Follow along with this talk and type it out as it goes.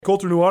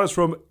Colter Nuanez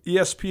from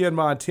ESPN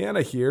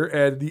Montana here,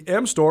 and the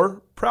M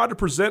Store, proud to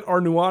present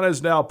our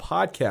Nuanez Now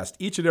podcast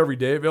each and every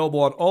day, available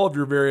on all of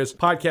your various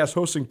podcast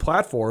hosting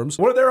platforms.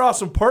 One of their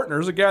awesome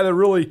partners, a guy that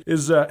really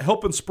is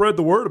helping spread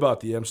the word about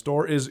the M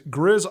Store, is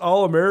Grizz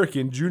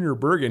All-American Junior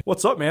Bergen.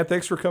 What's up, man?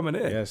 Thanks for coming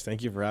in. Yes,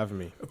 thank you for having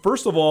me.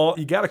 First of all,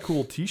 you got a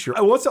cool t-shirt.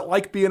 What's it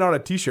like being on a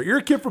t-shirt? You're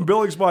a kid from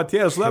Billings,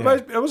 Montana, so that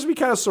must be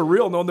kind of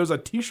surreal knowing there's a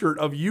t-shirt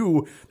of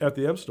you at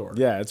the M Store.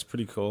 Yeah, it's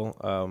pretty cool.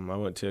 I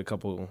went to a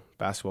couple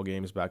basketball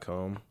games back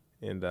home,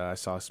 and I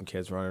saw some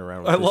kids running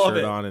around with the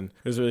shirt on, and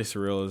it was really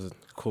surreal. It was a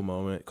cool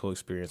moment, cool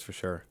experience for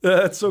sure.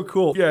 That's so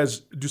cool. You guys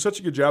do such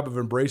a good job of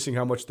embracing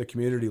how much the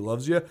community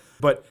loves you.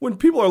 But when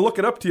people are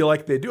looking up to you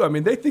like they do,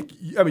 they think,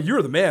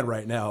 you're the man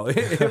right now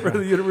for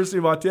the University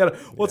of Montana.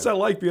 What's that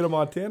like being a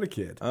Montana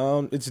kid?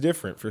 It's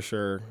different for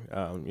sure.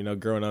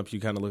 Growing up, you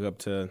kind of look up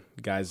to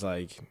guys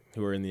like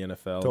who are in the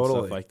NFL and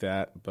stuff like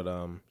that. But,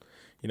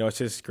 it's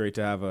just great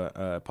to have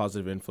a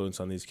positive influence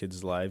on these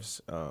kids' lives.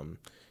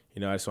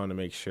 I just want to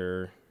make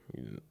sure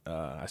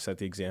I set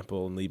the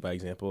example and lead by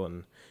example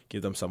and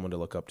give them someone to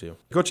look up to.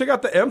 Go check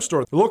out the M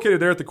Store. They're located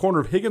there at the corner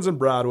of Higgins and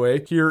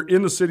Broadway here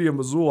in the city of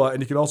Missoula,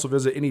 and you can also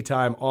visit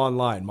anytime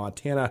online,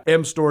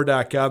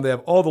 montanamstore.com. They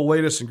have all the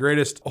latest and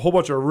greatest, a whole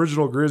bunch of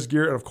original Grizz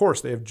gear, and of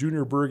course, they have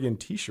Junior Bergen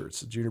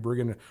t-shirts. Junior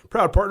Bergen,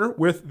 proud partner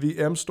with the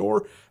M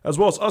Store, as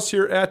well as us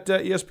here at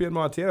ESPN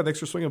Montana. Thanks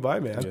for swinging by,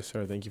 man. Yes,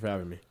 sir. Thank you for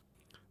having me.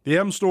 The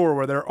M Store,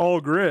 where they're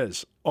all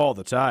Grizz all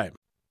the time.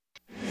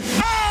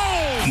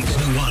 It's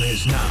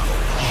Nuanez Now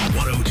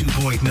on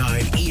 102.9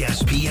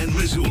 ESPN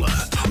Missoula.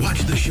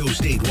 Watch the show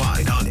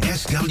statewide on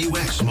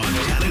SWX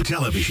Montana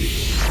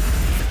Television.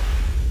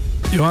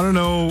 You want to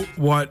know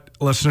what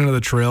listening to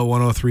the Trail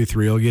 103.3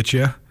 will get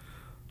you?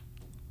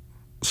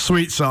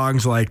 Sweet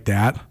songs like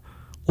that.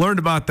 Learned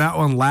about that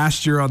one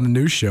last year on the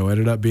news show.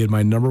 Ended up being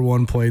my number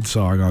one played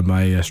song on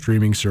my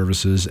streaming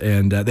services.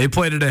 And they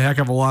played it a heck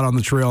of a lot on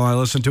the Trail, and I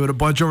listened to it a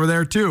bunch over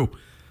there too.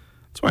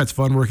 That's why it's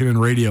fun working in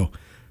radio.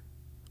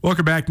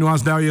 Welcome back,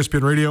 Nuanez Now,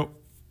 ESPN Radio,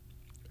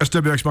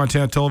 SWX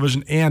Montana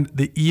Television, and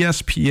the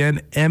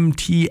ESPN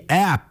MT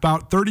app.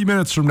 About 30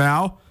 minutes from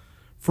now,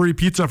 free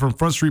pizza from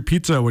Front Street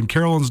Pizza. When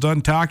Carolyn's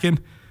done talking,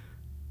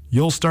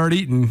 you'll start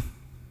eating.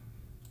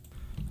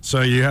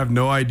 So you have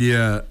no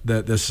idea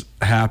that this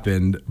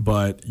happened,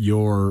 but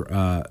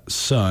your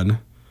son,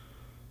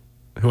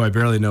 who I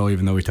barely know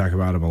even though we talk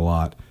about him a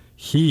lot,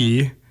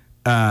 your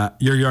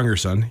younger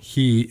son,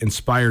 he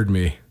inspired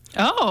me.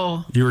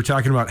 Oh. You were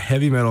talking about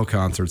heavy metal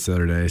concerts the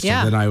other day. So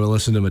then I would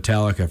listen to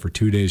Metallica for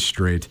 2 days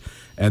straight.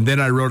 And then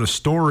I wrote a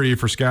story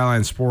for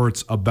Skyline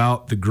Sports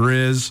about the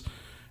Grizz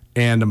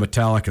and a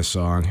Metallica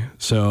song.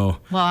 So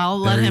well, I'll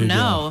let him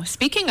know.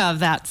 Speaking of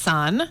that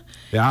son,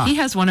 he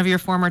has one of your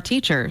former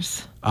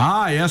teachers.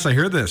 Ah, yes, I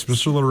hear this,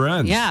 Mr.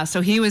 Lorenz. Yeah,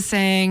 so he was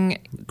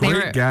saying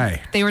Great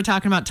guy. They were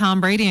talking about Tom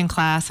Brady in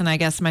class, and I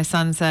guess my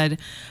son said,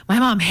 "My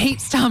mom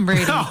hates Tom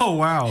Brady." Oh,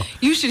 wow.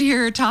 You should hear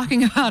her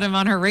talking about him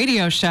on her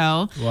radio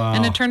show. Wow.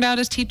 And it turned out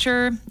his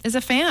teacher is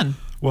a fan.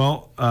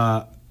 Well,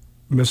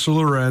 Mr.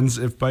 Lorenz,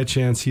 if by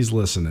chance he's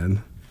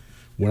listening,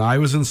 when I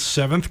was in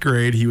 7th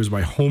grade, he was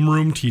my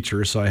homeroom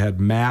teacher, so I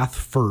had math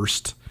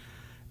first.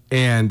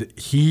 And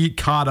he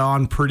caught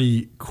on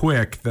pretty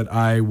quick that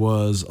I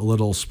was a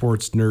little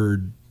sports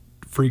nerd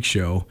freak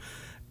show.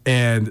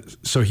 And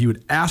so he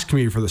would ask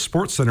me for the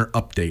Sports Center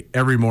update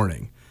every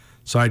morning.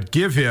 So I'd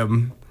give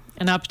him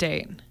an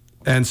update.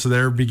 And so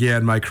there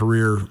began my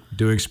career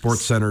doing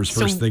Sports Centers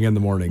first thing in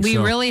the morning. We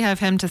really have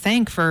him to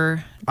thank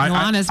for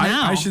Nuanez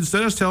Now. I should,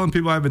 instead of telling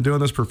people I've been doing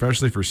this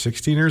professionally for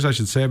 16 years, I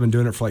should say I've been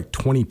doing it for like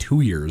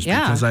 22 years.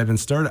 Yeah. Because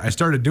I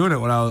started doing it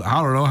when I was,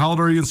 I don't know, how old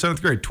are you in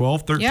 7th grade?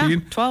 12, 13? Yeah,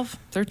 12,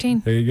 13.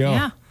 There you go.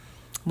 Yeah.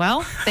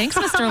 Well, thanks,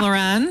 Mr.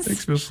 Lorenz.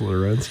 Thanks, Mr.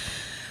 Lorenz.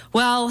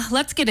 Well,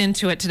 let's get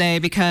into it today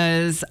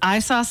because I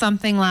saw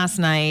something last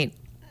night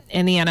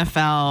in the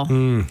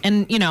NFL.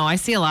 And, I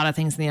see a lot of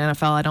things in the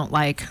NFL I don't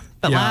like.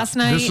 But last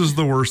night, this is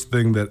the worst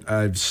thing that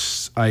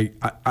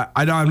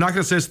I'm not going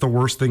to say it's the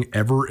worst thing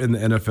ever in the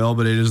NFL,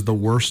 but it is the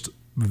worst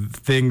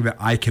thing that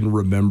I can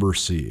remember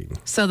seeing.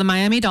 So the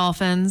Miami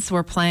Dolphins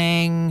were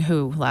playing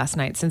who last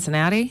night?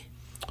 Cincinnati?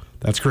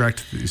 That's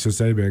correct. The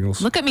Cincinnati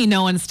Bengals. Look at me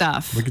knowing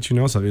stuff. Look at you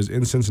know stuff. It was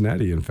in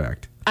Cincinnati, in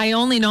fact. I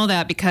only know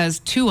that because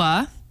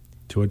Tua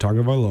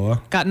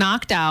Tagovailoa got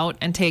knocked out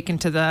and taken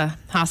to the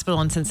hospital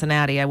in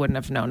Cincinnati. I wouldn't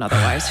have known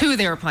otherwise who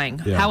they were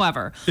playing. Yeah.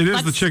 However, it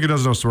is the chick who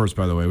doesn't know sports,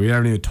 by the way. We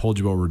haven't even told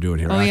you what we're doing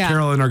here.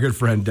 Carolyn, our good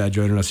friend,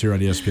 joining us here on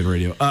ESPN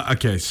Radio.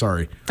 Okay,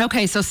 sorry.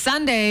 Okay, so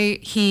Sunday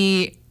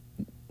he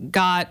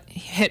got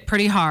hit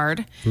pretty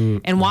hard,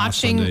 and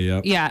watching,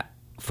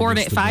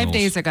 Sunday, 5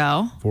 days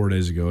ago. 4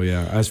 days ago,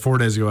 yeah. As 4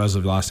 days ago as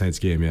of last night's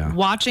game, yeah.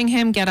 Watching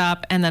him get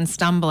up and then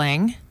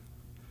stumbling.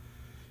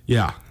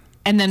 Yeah.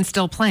 And then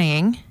still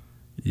playing.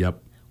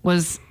 Yep.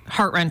 Was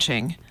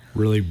heart-wrenching.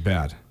 Really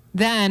bad.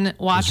 Then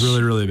It's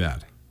really, really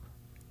bad.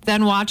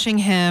 Then watching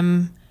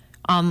him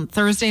on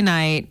Thursday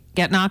night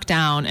get knocked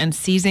down and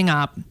seizing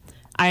up,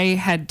 I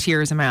had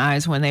tears in my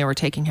eyes when they were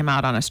taking him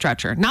out on a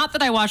stretcher. Not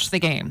that I watched the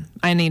game.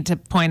 I need to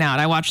point out.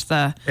 I watched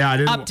the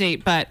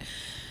update, but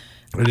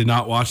I did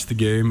not watch the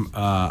game.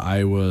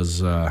 I was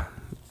doing a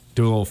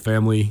little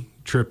family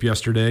trip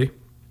yesterday,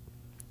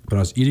 but I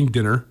was eating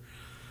dinner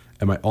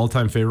at my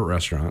all-time favorite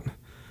restaurant,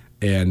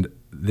 and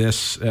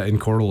this in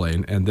Coeur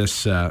d'Alene, and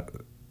this the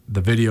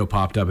video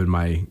popped up in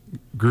my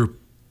group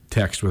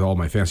text with all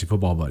my fantasy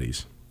football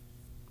buddies.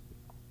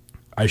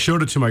 I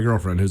showed it to my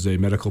girlfriend, who's a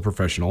medical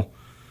professional,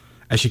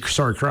 and she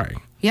started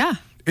crying. Yeah.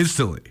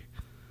 Instantly.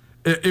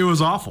 It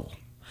was awful.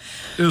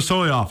 It was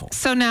totally awful.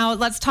 So now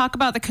let's talk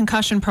about the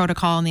concussion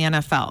protocol in the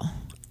NFL.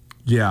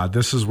 Yeah,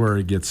 this is where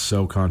it gets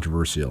so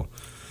controversial.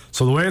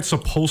 So the way it's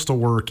supposed to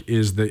work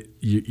is that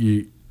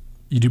you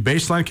do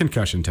baseline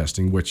concussion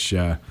testing, which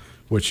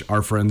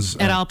our friends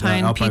at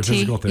Alpine PT.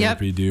 Physical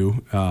Therapy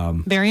do.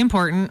 Very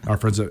important. Our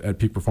friends at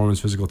Peak Performance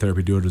Physical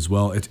Therapy do it as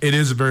well. It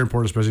is very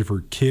important, especially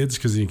for kids,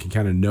 because you can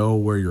kind of know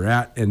where you're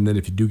at, and then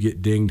if you do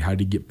get dinged, how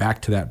do you get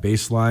back to that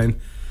baseline?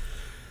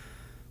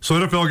 So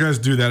NFL guys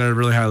do that at a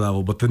really high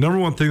level. But the number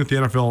one thing that the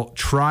NFL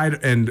tried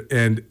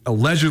and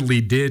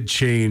allegedly did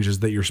change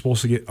is that you're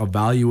supposed to get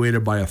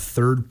evaluated by a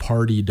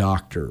third-party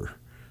doctor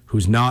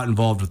who's not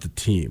involved with the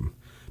team.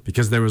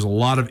 Because there was a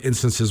lot of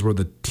instances where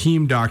the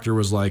team doctor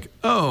was like,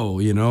 oh,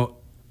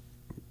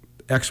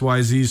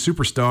 XYZ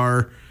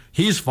superstar,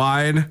 he's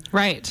fine.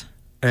 Right.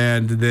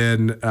 And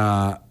then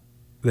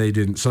they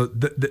didn't. So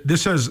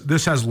this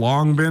has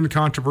long been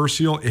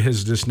controversial. It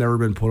has just never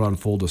been put on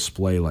full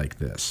display like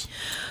this.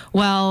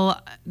 Well,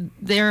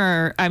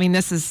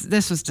 this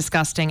was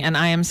disgusting, and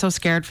I am so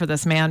scared for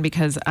this man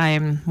because I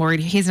am worried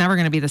he's never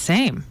going to be the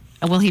same.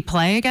 Will he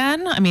play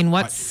again? I mean,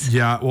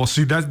 yeah, well,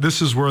 see,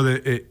 this is where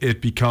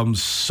it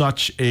becomes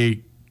such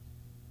a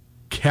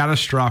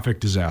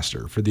catastrophic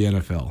disaster for the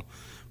NFL,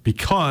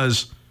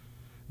 because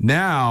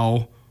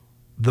now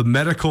the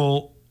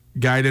medical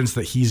guidance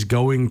that he's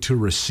going to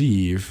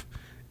receive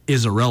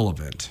is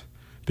irrelevant,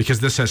 because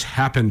this has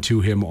happened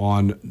to him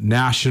on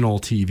national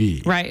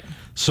TV. Right.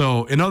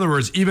 So, in other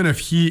words, even if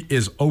he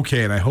is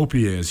okay, and I hope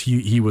he is,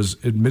 he was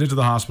admitted to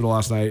the hospital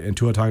last night, and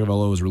Tua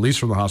Tagovailoa was released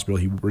from the hospital.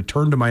 He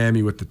returned to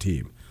Miami with the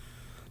team.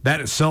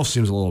 That itself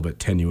seems a little bit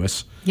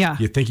tenuous. Yeah.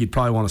 You'd think he'd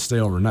probably want to stay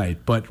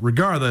overnight. But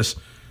regardless,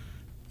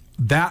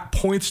 that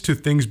points to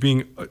things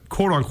being,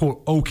 quote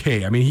unquote,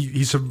 okay. I mean,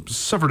 he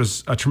suffered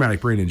a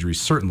traumatic brain injury,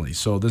 certainly,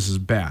 so this is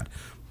bad.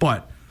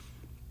 But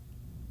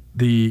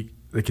the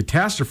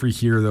catastrophe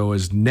here, though,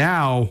 is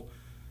now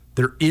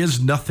there is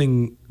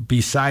nothing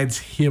besides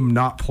him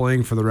not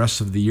playing for the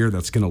rest of the year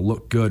that's going to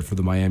look good for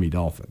the Miami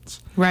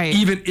Dolphins. Right.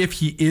 Even if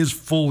he is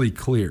fully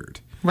cleared.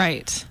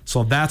 Right.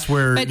 So that's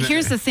where... But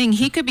here's the thing.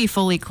 He could be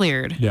fully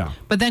cleared. Yeah.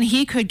 But then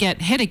he could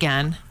get hit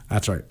again.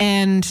 That's right.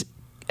 And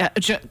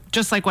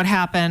just like what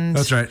happened.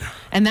 That's right.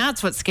 And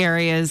that's what's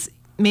scary is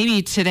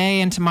maybe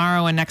today and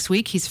tomorrow and next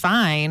week he's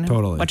fine.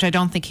 Totally. Which I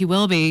don't think he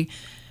will be.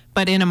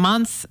 But in a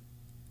month,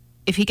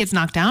 if he gets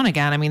knocked down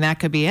again, I mean,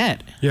 that could be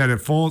it. Yeah, and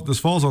this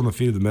falls on the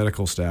feet of the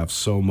medical staff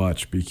so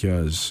much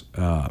because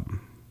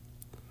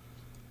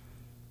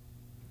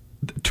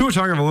Tua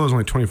Tagovailoa is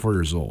only 24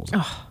 years old.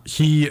 Oh.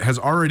 He has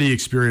already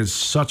experienced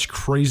such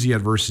crazy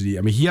adversity.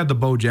 I mean, he had the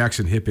Bo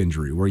Jackson hip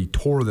injury where he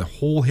tore the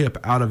whole hip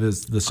out of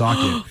the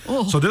socket.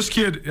 Oh. So this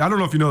kid, I don't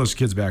know if you know this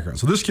kid's background.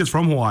 So this kid's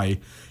from Hawaii.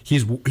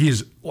 He's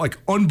like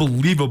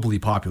unbelievably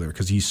popular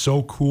because he's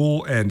so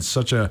cool and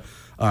such a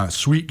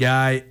sweet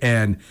guy.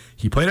 And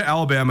he played at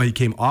Alabama. He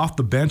came off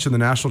the bench in the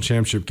national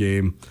championship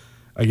game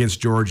against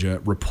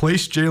Georgia,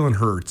 replaced Jalen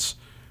Hurts,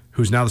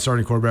 who's now the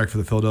starting quarterback for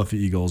the Philadelphia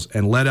Eagles,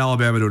 and led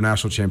Alabama to a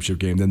national championship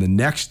game. Then the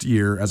next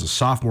year, as a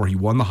sophomore, he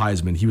won the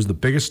Heisman. He was the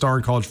biggest star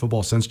in college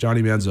football since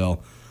Johnny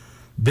Manziel.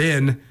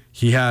 Then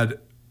he had,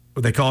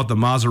 they call it the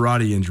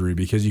Maserati injury,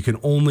 because you can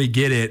only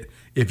get it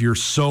if you're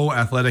so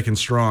athletic and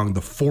strong,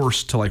 the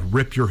force to like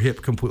rip your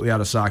hip completely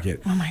out of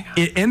socket. Oh my God.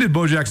 It ended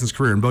Bo Jackson's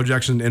career, and Bo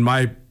Jackson, in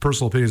my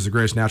personal opinion, is the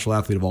greatest natural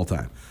athlete of all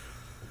time.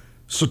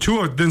 So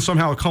Tua then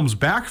somehow comes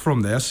back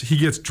from this. He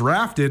gets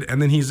drafted, and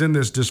then he's in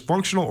this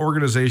dysfunctional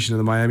organization in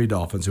the Miami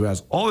Dolphins who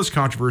has all this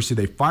controversy.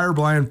 They fire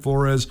Brian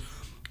Flores.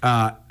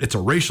 It's a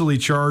racially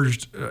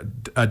charged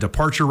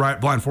departure,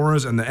 right? Brian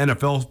Flores and the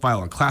NFL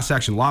file a class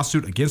action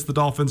lawsuit against the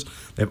Dolphins.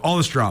 They have all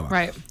this drama.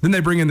 Right. Then they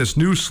bring in this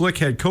new slick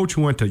head coach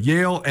who went to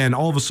Yale, and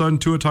all of a sudden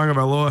Tua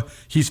Tagovailoa,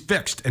 he's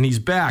fixed, and he's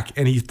back,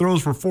 and he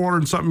throws for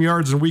 400-something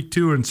yards in week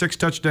 2 and 6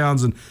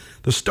 touchdowns, and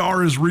the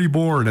star is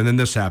reborn. And then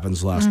this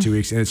happens the last 2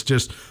 weeks, and it's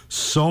just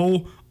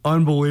so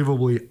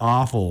unbelievably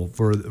awful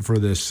for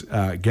this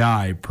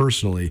guy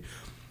personally.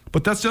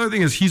 But that's the other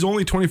thing is he's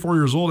only 24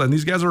 years old, and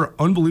these guys are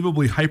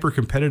unbelievably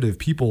hyper-competitive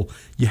people.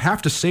 You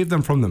have to save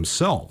them from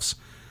themselves.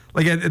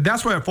 Like,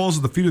 that's why it falls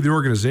at the feet of the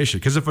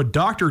organization, because if a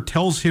doctor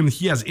tells him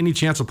he has any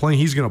chance of playing,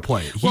 he's going to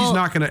play. He's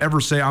not going to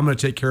ever say, I'm going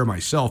to take care of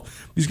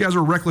myself. These guys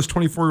are reckless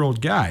 24-year-old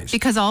guys.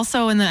 Because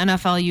also in the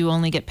NFL, you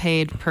only get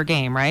paid per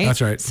game, right?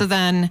 That's right. So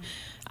then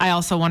I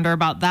also wonder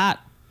about that.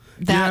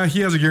 Yeah, he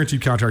has a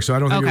guaranteed contract, so I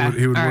don't think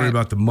he would worry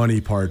about the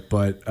money part.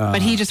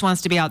 But he just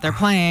wants to be out there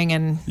playing.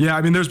 And yeah,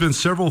 I mean, there's been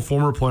several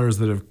former players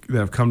that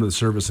have come to the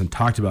service and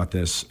talked about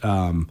this.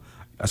 Someone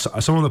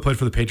that played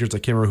for the Patriots, I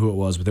can't remember who it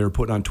was, but they were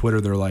putting on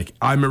Twitter, they're like,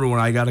 I remember when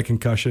I got a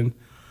concussion,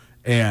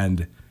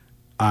 And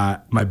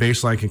my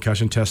baseline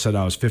concussion test said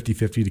I was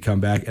 50-50 to come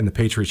back, and the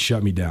Patriots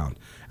shut me down.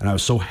 And I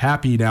was so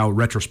happy now,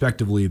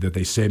 retrospectively, that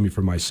they saved me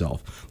from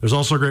myself. There's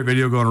also a great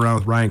video going around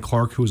with Ryan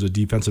Clark, who was a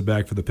defensive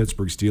back for the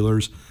Pittsburgh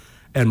Steelers,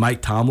 and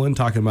Mike Tomlin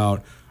talking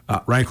about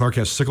Ryan Clark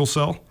has sickle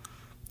cell.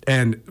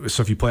 And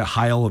so if you play at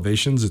high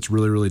elevations, it's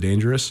really, really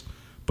dangerous.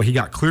 But he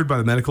got cleared by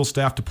the medical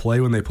staff to play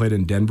when they played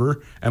in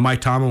Denver. And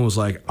Mike Tomlin was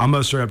like, I'm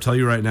going to straight up tell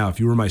you right now, if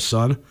you were my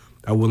son,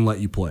 I wouldn't let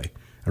you play.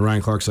 And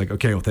Ryan Clark's like,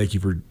 okay, well, thank you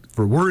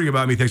for worrying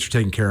about me. Thanks for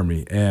taking care of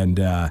me. And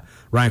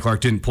Ryan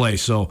Clark didn't play.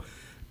 So,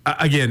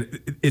 again,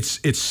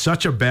 it's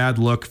such a bad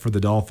look for the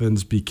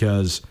Dolphins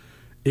because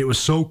it was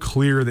so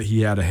clear that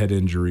he had a head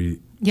injury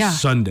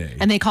Sunday.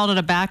 And they called it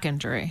a back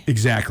injury.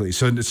 Exactly.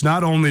 So it's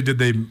not only did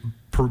they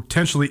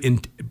potentially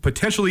and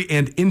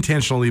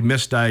intentionally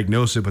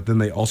misdiagnose it, but then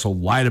they also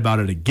lied about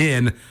it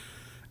again.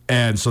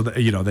 And so,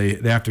 they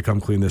have to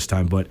come clean this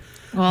time. But,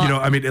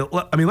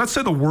 let's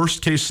say the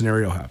worst case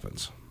scenario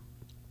happens.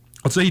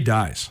 Let's say he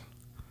dies.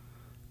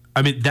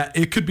 I mean, that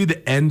it could be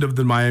the end of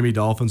the Miami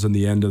Dolphins and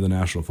the end of the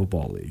National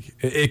Football League.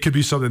 It could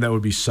be something that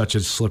would be such a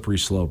slippery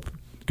slope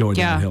going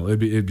down the hill.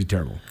 It'd be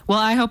terrible. Well,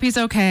 I hope he's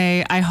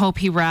okay. I hope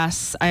he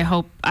rests.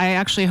 I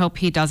actually hope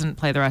he doesn't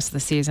play the rest of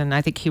the season.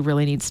 I think he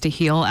really needs to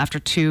heal after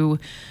 2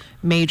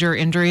 major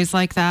injuries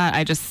like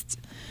that.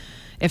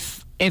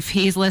 If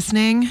he's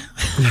listening,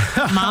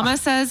 Mama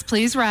says,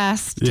 please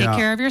rest. Take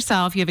care of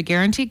yourself. You have a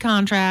guaranteed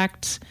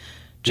contract.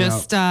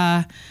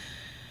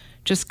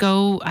 Just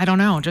go, I don't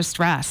know, just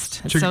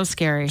rest. It's so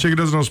scary. Chicken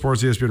Doesn't Know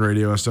Sports, ESPN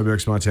Radio,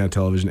 SWX Montana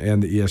Television,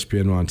 and the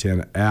ESPN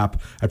Montana app.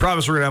 I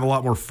promise we're going to have a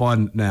lot more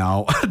fun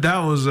now. That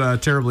was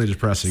terribly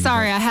depressing.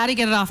 Sorry, I had to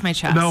get it off my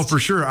chest. No, for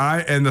sure.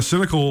 And the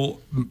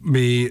cynical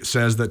me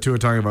says that Tua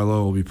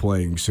Tagovailoa will be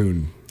playing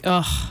soon.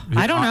 Ugh,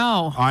 I don't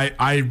know.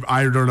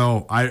 I don't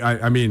know.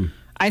 I mean,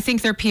 I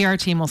think their PR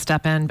team will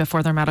step in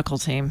before their medical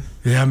team.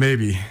 Yeah,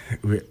 maybe.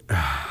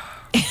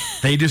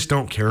 They just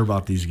don't care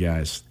about these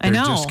guys. They're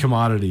just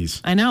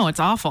commodities. I know.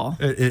 It's awful.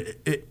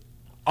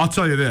 I'll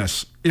tell you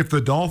this. If Tua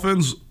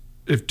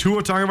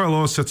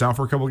Tagovailoa sits out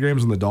for a couple of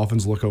games and the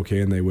Dolphins look okay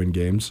and they win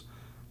games,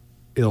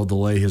 it'll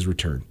delay his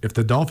return. If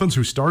the Dolphins,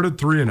 who started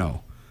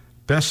 3-0,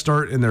 best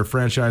start in their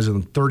franchise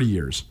in 30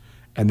 years,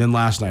 and then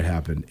last night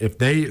happened, if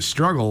they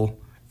struggle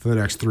for the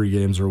next 3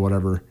 games or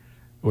whatever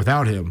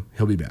without him,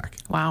 he'll be back.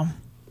 Wow.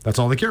 That's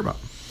all they care about,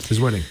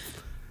 is winning.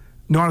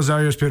 Nuanez Now,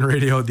 ESPN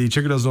Radio, the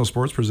Chicken Doesn't Know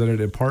Sports,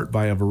 presented in part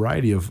by a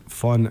variety of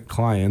fun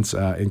clients,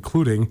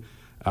 including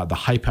the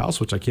Hype House,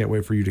 which I can't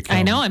wait for you to come.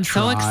 I know, I'm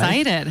so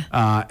excited.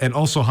 And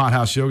also Hot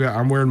House Yoga.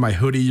 I'm wearing my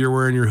hoodie. You're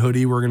wearing your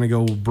hoodie. We're going to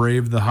go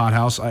brave the Hot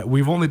House.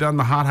 We've only done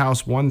the Hot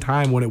House one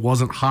time when it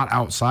wasn't hot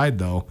outside,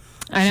 though.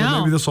 I know. So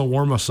maybe this will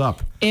warm us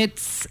up.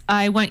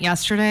 I went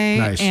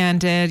yesterday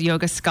and did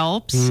yoga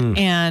sculpt,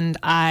 and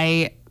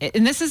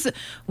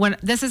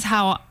this is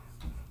how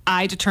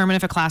I determine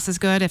if a class is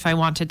good, if I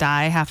want to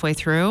die halfway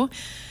through.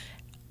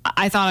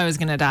 I thought I was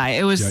going to die.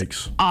 It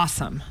was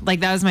awesome.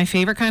 Like, that was my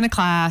favorite kind of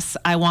class.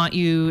 I want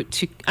you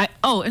to...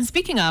 and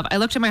speaking of, I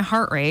looked at my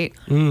heart rate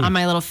on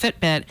my little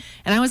Fitbit,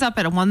 and I was up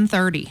at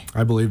 130.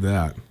 I believe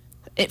that.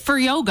 For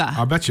yoga.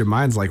 I bet you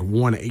mine's like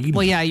 180.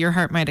 Well, yeah, your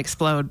heart might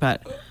explode,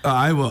 but...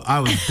 I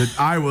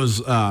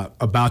was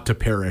about to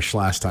perish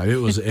last time. It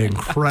was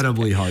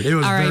incredibly hard. It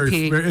was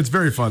it's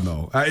very fun,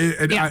 though.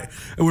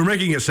 We're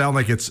making it sound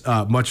like it's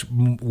much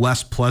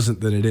less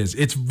pleasant than it is.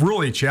 It's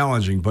really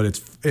challenging, but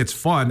it's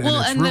fun, and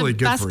it's really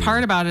good for you. The best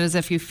part about it is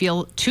if you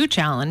feel too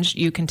challenged,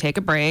 you can take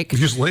a break. You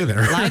just lay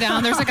there. Lie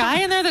down. There's a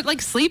guy in there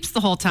that sleeps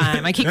the whole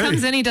time. He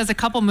comes in, he does a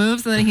couple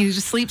moves, and then he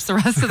just sleeps the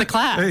rest of the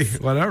class. Hey,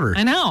 whatever.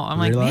 I know. I'm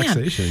like,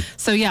 man.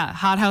 So yeah,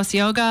 Hot House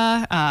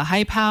Yoga,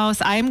 Hype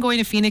House. I am going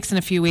to Phoenix in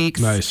a few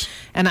weeks. Nice.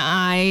 And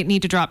I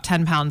need to drop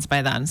 10 pounds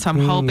by then. So I'm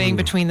hoping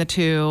between the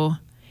two,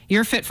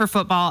 you're fit for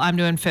football, I'm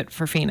doing fit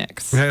for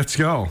Phoenix. Let's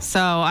go.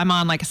 So I'm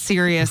on a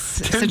serious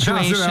 10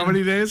 situation. Pounds in how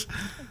many days?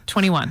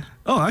 21.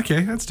 Oh,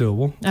 okay. That's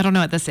doable. I don't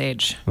know at this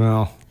age.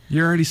 Well,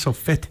 you're already so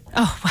fit.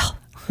 Oh, well.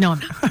 No, I'm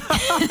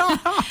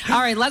not. All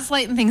right, let's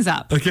lighten things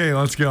up. Okay,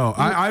 let's go.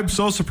 I'm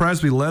so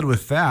surprised we led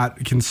with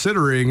that,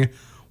 considering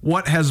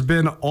what has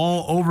been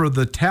all over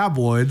the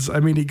tabloids.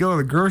 I mean, you go to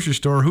the grocery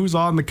store, who's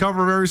on the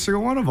cover of every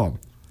single one of them?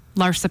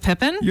 Larsa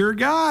Pippen? Your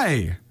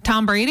guy.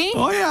 Tom Brady?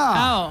 Oh, yeah.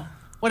 Oh,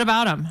 what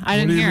about him? I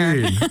didn't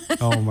hear. Mean?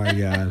 Oh, my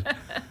God.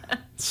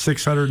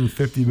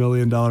 $650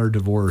 million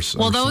divorce.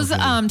 Well, those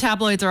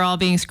tabloids are all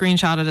being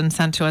screenshotted and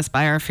sent to us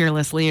by our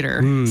fearless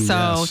leader.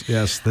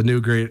 Yes, the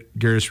new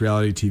greatest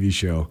reality TV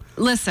show.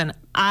 Listen,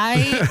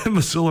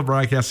 Missoula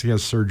Broadcasting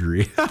has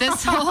surgery.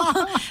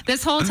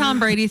 This whole Tom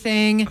Brady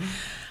thing,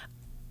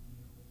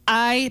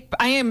 I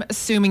am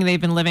assuming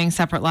they've been living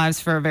separate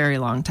lives for a very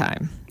long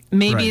time.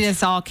 Maybe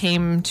this all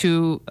came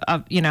to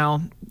in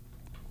the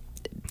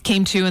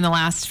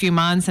last few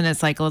months, and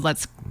it's like, well,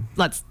 let's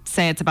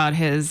say it's about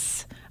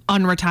his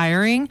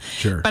unretiring.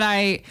 Sure.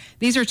 But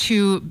these are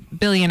two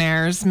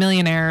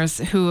millionaires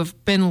who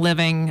have been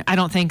living. I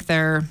don't think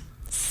they're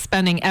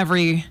spending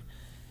every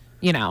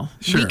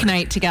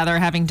weeknight together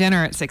having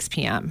dinner at 6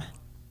 p.m.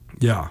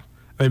 Yeah.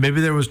 I mean,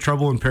 maybe there was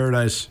trouble in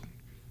paradise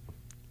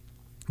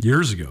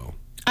years ago.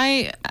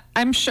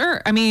 I'm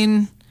sure. I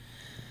mean,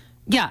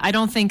 yeah, I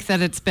don't think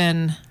that it's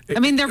been. I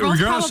mean, they're both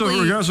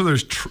regardless of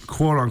there's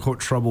quote unquote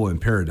trouble in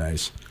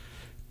paradise.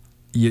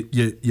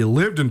 You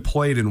lived and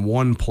played in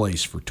one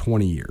place for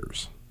 20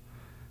 years.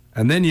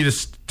 And then you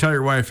just tell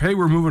your wife, hey,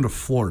 we're moving to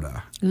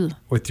Florida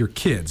with your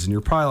kids. And you're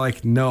probably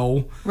like,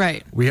 no.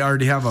 Right. We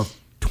already have a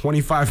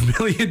 $25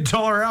 million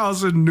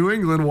house in New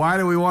England. Why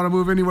do we want to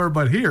move anywhere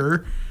but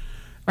here?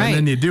 Right. And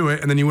then you do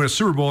it. And then you win a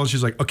Super Bowl. And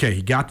she's like, okay,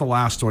 he got the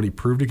last one. He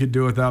proved he could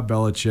do it without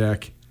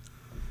Belichick.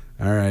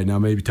 All right, now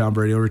maybe Tom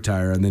Brady will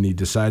retire. And then he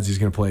decides he's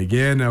going to play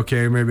again.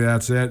 Okay, maybe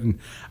that's it. And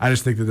I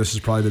just think that this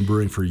has probably been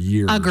brewing for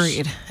years.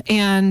 Agreed.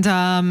 And,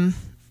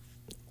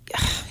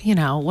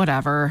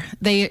 whatever.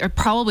 They are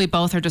probably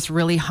both are just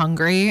really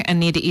hungry and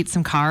need to eat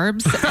some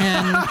carbs.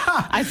 And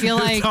I feel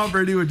like Tom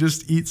Brady would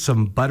just eat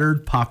some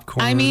buttered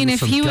popcorn. I mean,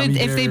 if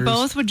they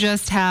both would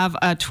just have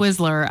a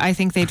Twizzler, I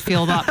think they'd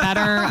feel a lot better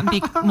and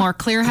be more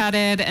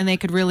clear-headed, and they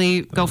could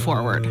really go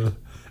forward.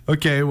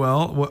 Okay,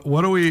 well,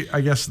 what do we?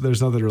 I guess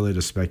there's nothing really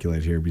to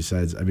speculate here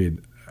besides, I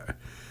mean,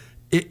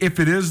 if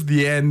it is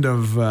the end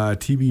of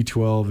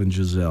TB12 and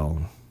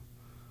Giselle,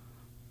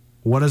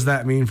 what does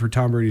that mean for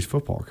Tom Brady's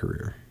football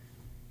career?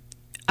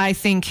 I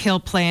think he'll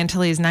play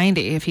until he's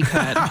 90 if he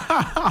could.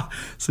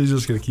 So he's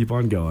just going to keep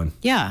on going.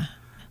 Yeah.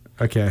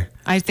 Okay.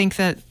 I think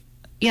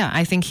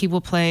he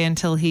will play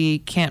until he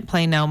can't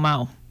play no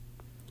mo.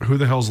 Who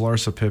the hell's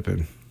Larsa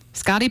Pippen?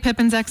 Scottie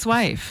Pippen's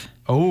ex-wife.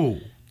 Oh.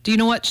 Do you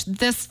know what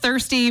this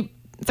thirst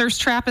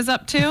trap is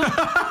up to?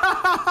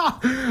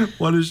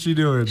 What is she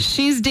doing?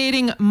 She's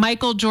dating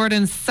Michael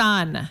Jordan's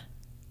son.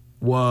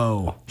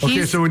 Whoa.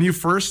 Okay, so when you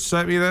first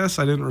sent me this,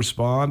 I didn't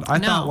respond. I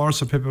thought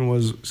Larsa Pippen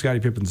was Scottie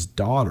Pippen's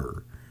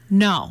daughter.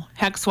 No,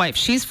 ex-wife.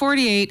 She's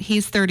 48.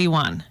 He's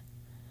 31.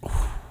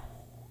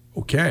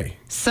 Okay.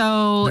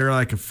 So they're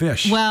like a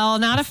fish. Well,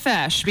 not a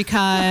fish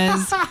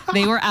because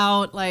they were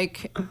out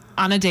like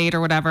on a date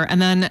or whatever.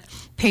 And then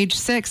Page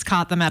Six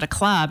caught them at a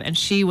club and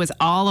she was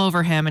all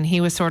over him. And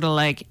he was sort of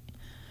like,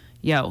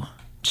 yo,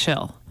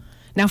 chill.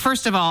 Now,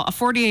 first of all, a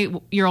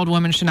 48-year-old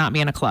woman should not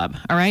be in a club.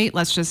 All right.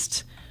 Let's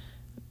just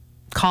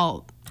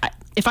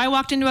if I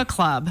walked into a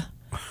club,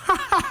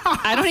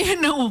 I don't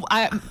even know.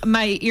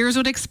 My ears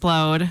would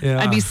explode.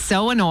 Yeah. I'd be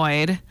so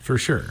annoyed. For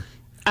sure.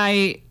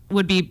 I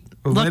would be.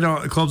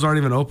 Clubs aren't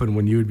even open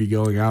when you would be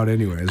going out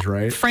anyways,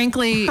 right?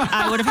 Frankly,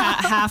 I would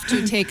have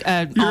to take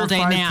an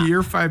all-day nap.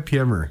 You're 5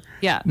 p.m.er.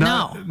 Yeah,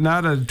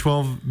 not a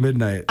 12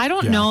 midnight. I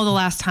don't know the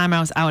last time I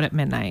was out at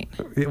midnight.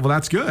 Well,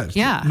 that's good.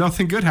 Yeah.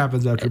 Nothing good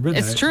happens after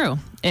midnight. It's true,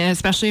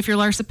 especially if you're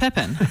Larsa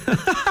Pippen.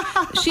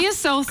 She is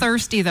so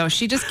thirsty, though.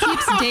 She just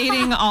keeps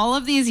dating all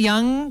of these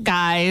young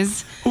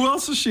guys. Who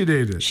else has she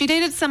dated? She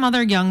dated some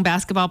other young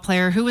basketball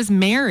player who was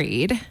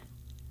married.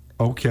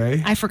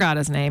 Okay. I forgot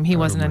his name. He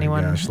wasn't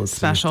anyone Let's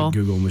special. See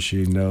if the Google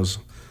machine knows.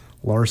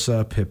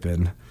 Larsa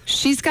Pippen.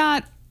 She's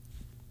got.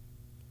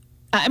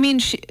 I mean,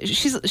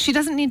 she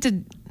doesn't need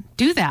to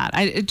do that.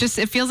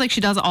 It feels like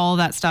she does all of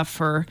that stuff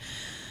for.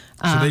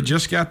 So they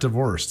just got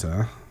divorced,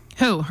 huh?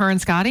 Who? Her and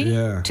Scottie?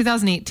 Yeah.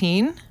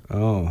 2018.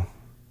 Oh.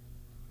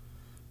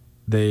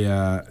 They.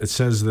 It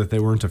says that they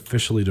weren't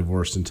officially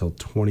divorced until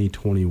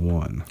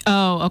 2021.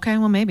 Oh, okay.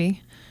 Well,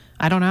 maybe.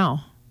 I don't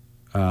know.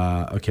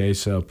 Okay,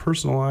 so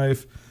personal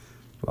life.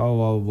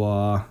 Blah,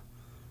 blah,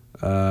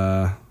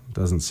 blah.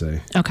 Doesn't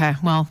say. Okay.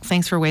 Well,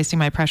 thanks for wasting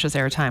my precious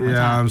airtime with that.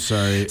 Yeah, I'm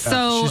sorry.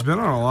 So she's been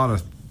on a lot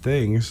of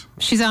things.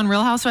 She's on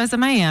Real Housewives of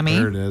Miami.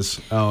 There it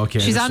is. Oh, okay.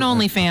 She's on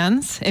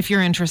OnlyFans, if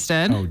you're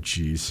interested. Oh,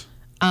 jeez.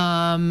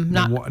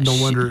 No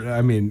wonder.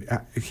 I mean,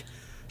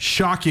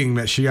 shocking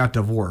that she got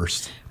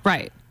divorced.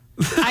 Right.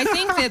 I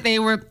think that they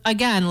were,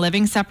 again,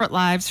 living separate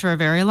lives for a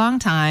very long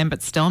time,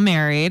 but still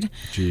married.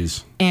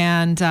 Jeez.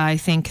 And I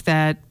think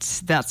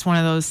that that's one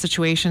of those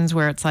situations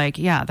where it's like,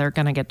 yeah, they're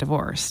going to get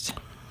divorced.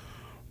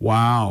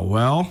 Wow.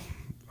 Well,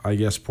 I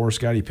guess poor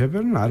Scottie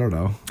Pippen. I don't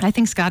know. I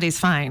think Scottie's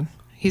fine.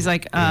 He's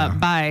like,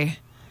 bye.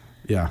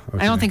 Yeah.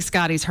 Okay. I don't think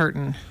Scottie's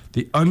hurting.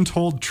 The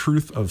untold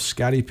truth of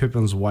Scottie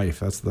Pippen's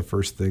wife. That's the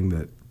first thing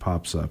that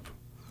pops up.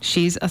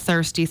 She's a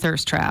thirsty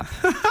thirst trap.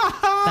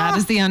 That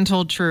is the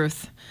untold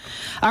truth.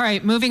 All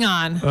right, moving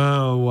on.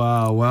 Oh,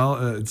 wow.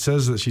 Well, it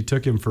says that she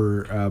took him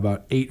for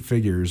about 8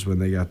 figures when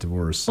they got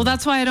divorced. So. Well,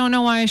 that's why I don't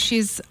know why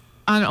she's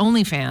on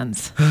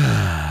OnlyFans.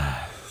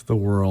 The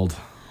world.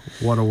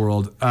 What a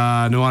world.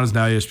 Nuanez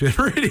Now, ESPN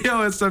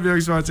Radio,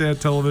 SWX Montana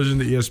Television,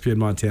 the ESPN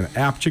Montana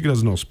app. Chicken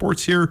Doesn't Know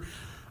Sports here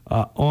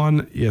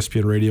on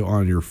ESPN Radio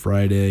on your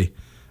Friday.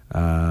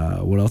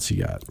 What else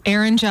you got?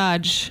 Aaron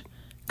Judge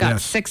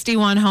got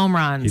 61 home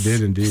runs. He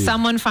did indeed.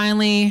 Someone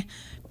finally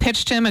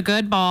pitched him a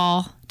good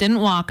ball, didn't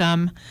walk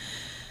him.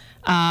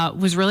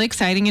 Was really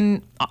exciting.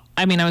 And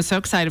I mean, I was so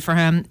excited for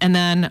him. And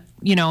then,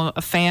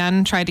 a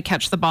fan tried to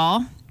catch the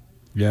ball.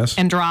 Yes.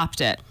 And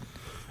dropped it.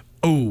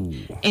 Oh.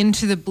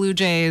 Into the Blue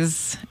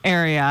Jays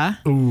area.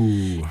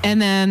 Ooh.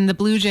 And then the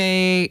Blue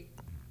Jay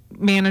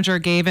manager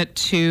gave it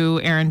to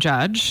Aaron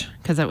Judge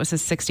because it was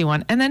his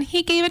 61, and then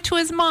he gave it to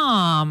his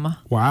mom.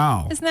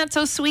 Wow. Isn't that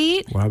so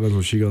sweet? What happens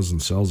when she goes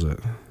and sells it?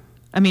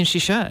 I mean, she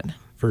should.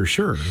 For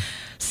sure.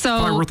 So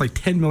probably worth like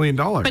 $10 million.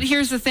 But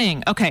here's the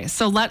thing. Okay,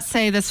 so let's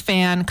say this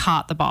fan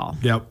caught the ball.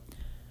 Yep.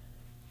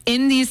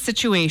 In these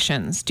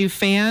situations, do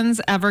fans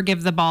ever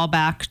give the ball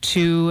back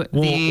to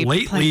the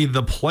lately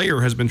the player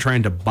has been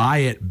trying to buy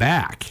it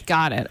back.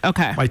 Got it.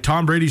 Okay. Like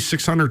Tom Brady's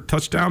 600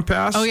 touchdown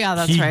pass. Oh, yeah,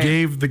 that's right. He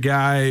gave the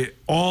guy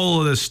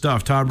all of this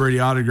stuff, Tom Brady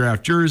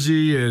autographed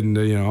jersey and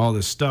all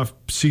this stuff,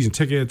 season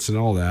tickets and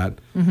all that.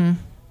 Mm-hmm.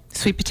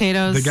 Sweet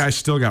potatoes. The guy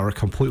still got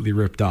completely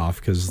ripped off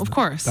because, of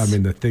course, I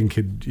mean, the thing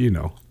could,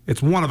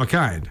 it's one of a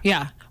kind.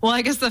 Yeah. Well,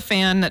 I guess the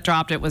fan that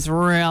dropped it was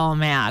real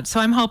mad. So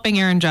I'm hoping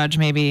Aaron Judge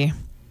maybe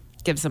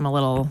gives him a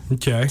little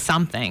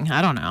something.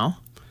 I don't know.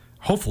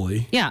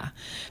 Hopefully. Yeah.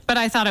 But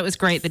I thought it was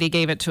great that he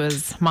gave it to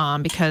his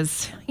mom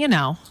because,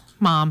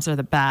 moms are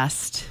the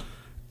best.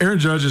 Aaron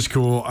Judge is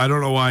cool. I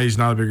don't know why he's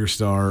not a bigger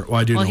star. Well,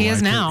 I do know he why.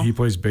 is now. He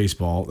plays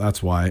baseball.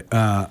 That's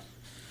why.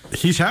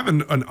 He's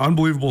having an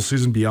unbelievable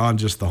season beyond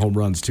just the home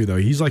runs, too, though.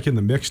 He's like in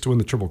the mix to win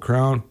the Triple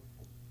Crown.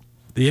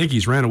 The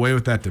Yankees ran away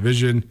with that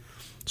division.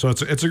 So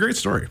it's a great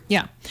story.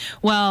 Yeah.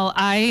 Well,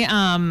 I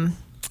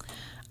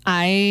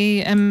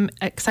am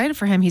excited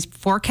for him. He's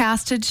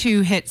forecasted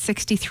to hit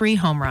 63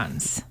 home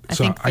runs.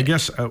 I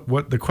guess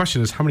what the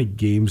question is, how many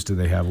games do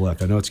they have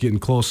left? I know it's getting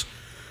close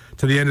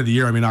to the end of the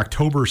year. I mean,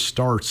 October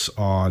starts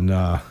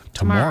on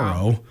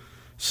tomorrow.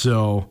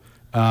 So,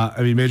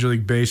 Major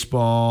League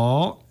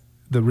Baseball,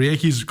 the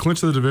Yankees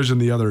clinched the division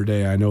the other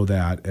day. I know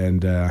that.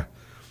 And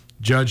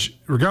Judge,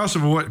 regardless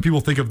of what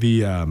people think of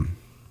the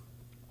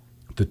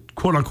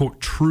quote-unquote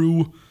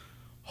true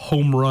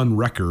home run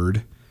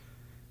record,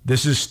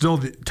 this is still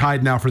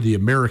tied now for the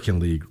American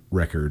League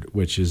record,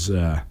 which is,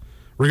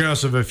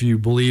 regardless of if you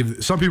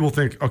believe, some people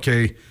think,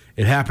 okay,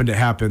 it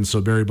happened,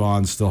 so Barry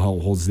Bonds still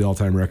holds the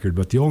all-time record.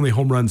 But the only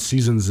home run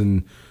seasons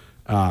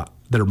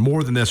that are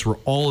more than this were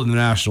all in the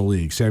National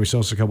League. Sammy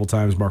Sosa a couple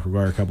times, Mark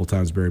McGwire a couple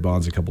times, Barry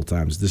Bonds a couple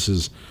times. This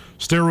is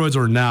steroids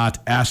or not,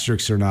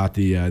 asterisks or not,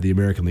 the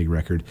American League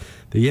record.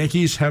 The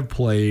Yankees have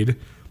played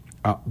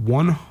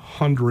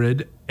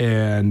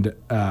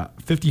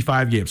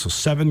 155 games, so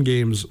 7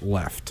 games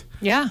left.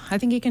 Yeah, I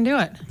think he can do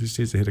it. He just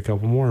needs to hit a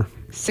couple more.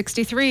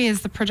 63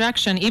 is the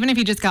projection, even if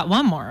he just got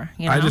one more.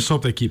 I just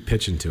hope they keep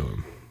pitching to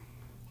him.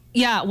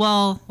 Yeah,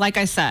 well, like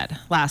I said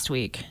last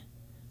week,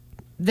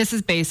 this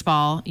is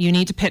baseball. You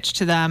need to pitch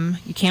to them.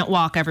 You can't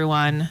walk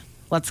everyone.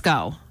 Let's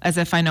go. As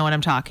if I know what I'm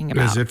talking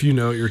about. As if you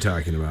know what you're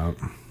talking about.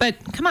 But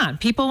come on,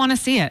 people want to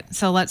see it.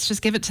 So let's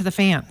just give it to the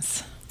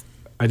fans.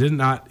 I did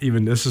not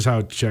even, this is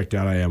how checked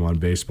out I am on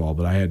baseball,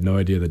 but I had no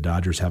idea the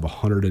Dodgers have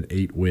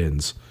 108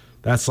 wins.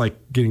 That's like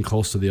getting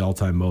close to the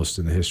all-time most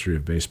in the history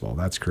of baseball.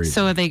 That's crazy.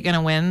 So are they going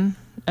to win?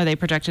 Are they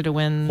projected to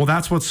win? Well,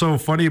 that's what's so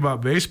funny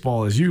about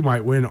baseball is you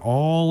might win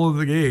all of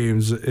the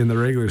games in the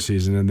regular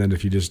season, and then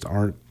if you just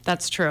aren't.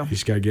 That's true. You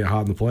just got to get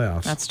hot in the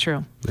playoffs. That's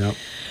true. Yep.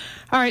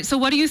 All right, so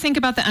what do you think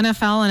about the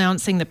NFL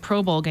announcing the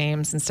Pro Bowl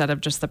games instead of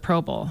just the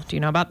Pro Bowl? Do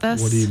you know about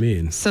this? What do you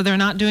mean? So they're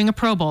not doing a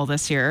Pro Bowl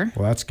this year.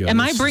 Well, that's good. Am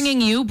I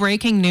bringing you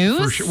breaking news?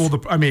 For sure. Well,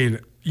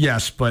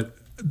 yes, but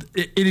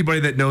anybody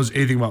that knows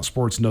anything about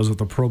sports knows that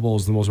the Pro Bowl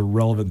is the most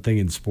irrelevant thing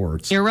in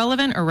sports.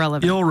 Irrelevant or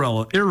relevant?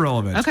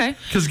 Irrelevant. Okay.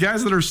 Because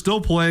guys that are still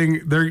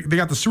playing, they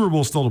got the Super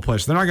Bowl still to play,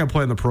 so they're not going to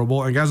play in the Pro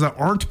Bowl. And guys that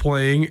aren't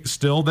playing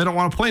still, they don't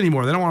want to play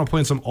anymore. They don't want to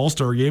play in some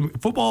All-Star game.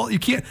 Football, you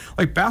can't.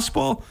 Like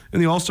basketball in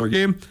the All-Star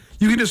game,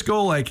 you can just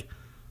go like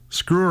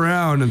screw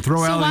around and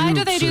throw out. So why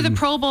do they do the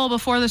Pro Bowl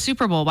before the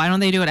Super Bowl? Why don't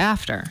they do it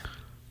after?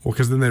 Well,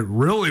 because then it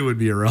really would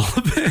be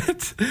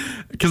irrelevant.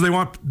 Because they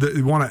want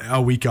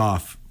a week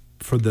off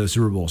for the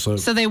Super Bowl, so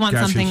they want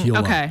something.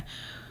 Okay, up.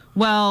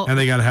 Well, and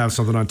they got to have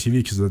something on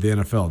TV because of the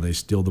NFL. They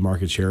steal the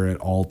market share at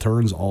all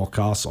turns, all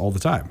costs, all the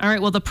time. All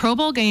right. Well, the Pro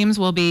Bowl games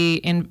will be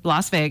in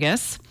Las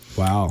Vegas.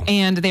 Wow.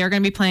 And they are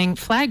going to be playing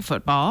flag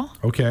football.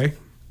 Okay.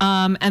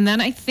 And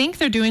then I think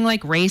they're doing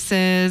like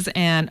races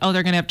and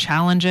they're going to have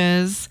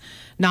challenges,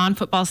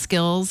 non-football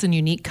skills and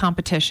unique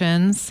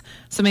competitions.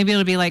 So maybe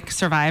it'll be like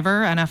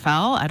Survivor,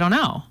 NFL. I don't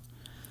know.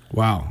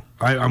 Wow.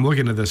 I'm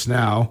looking at this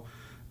now.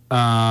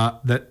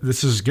 That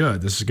this is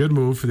good. This is a good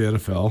move for the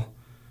NFL.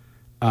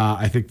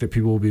 I think that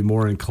people will be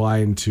more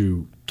inclined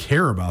to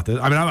care about this.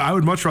 I mean, I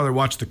would much rather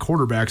watch the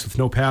quarterbacks with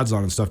no pads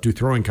on and stuff do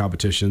throwing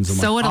competitions and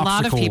so like would a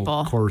lot of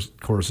people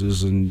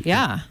courses and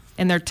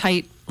in their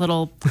tight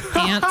little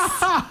pants.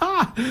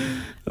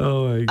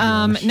 Oh my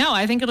gosh. No,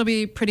 I think it'll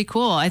be pretty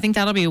cool. I think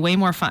that'll be way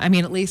more fun. I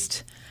mean, at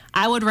least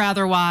I would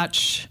rather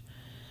watch.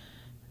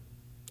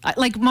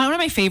 Like one of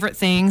my favorite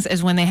things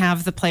is when they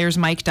have the players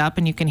mic'd up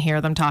and you can hear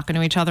them talking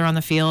to each other on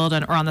the field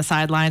or on the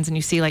sidelines and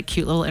you see like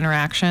cute little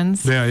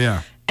interactions.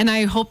 Yeah. And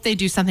I hope they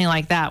do something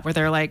like that where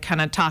they're like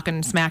kind of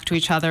talking smack to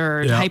each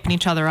other or hyping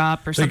each other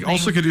up or something. They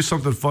also could do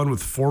something fun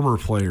with former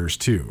players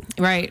too.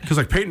 Right. Because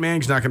like Peyton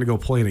Manning's not going to go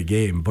play in a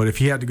game, but if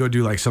he had to go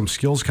do like some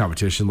skills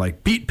competition,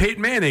 like beat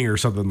Peyton Manning or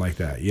something like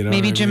that, you know.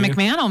 Maybe Jim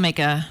McMahon will make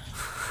a.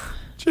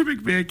 Jim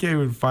McMahon can't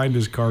even find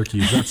his car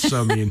keys. That's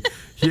so mean.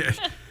 Yeah.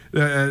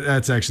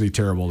 That's actually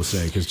terrible to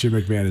say because Jim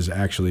McMahon is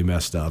actually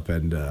messed up,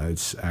 and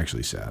it's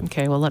actually sad.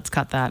 Okay, well, let's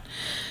cut that.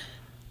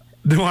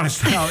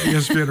 Nuanez Now,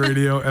 ESPN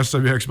Radio,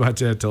 SWX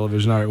Montana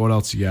Television. All right, what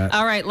else you got?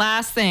 All right,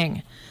 last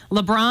thing.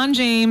 LeBron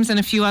James and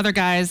a few other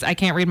guys, I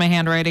can't read my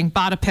handwriting,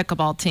 bought a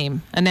pickleball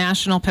team, a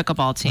national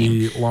pickleball team.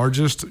 The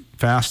largest,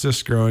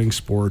 fastest growing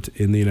sport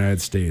in the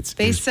United States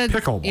they is said,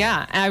 pickleball.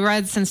 Yeah, I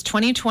read since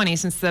 2020,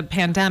 since the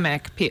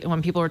pandemic,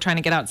 when people were trying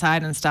to get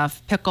outside and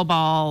stuff,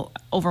 pickleball,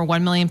 over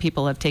 1 million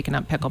people have taken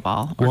up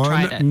pickleball or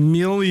tried it. 1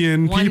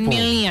 million people. 1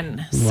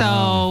 million.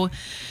 Wow. So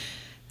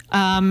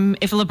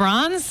if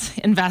LeBron's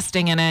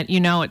investing in it,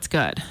 it's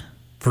good.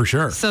 For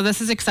sure. So this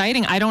is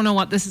exciting. I don't know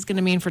what this is going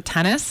to mean for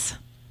tennis.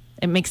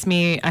 It makes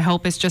me, I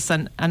hope it's just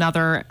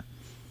another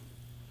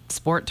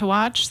sport to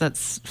watch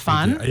that's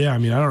fun. Yeah, I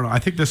mean, I don't know. I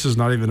think this is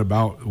not even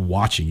about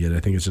watching it. I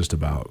think it's just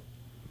about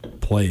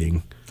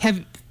playing.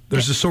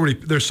 There's just so many,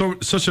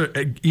 such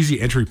an easy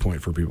entry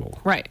point for people.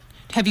 Right.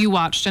 Have you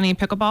watched any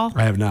pickleball?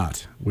 I have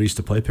not. We used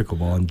to play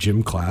pickleball in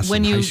gym class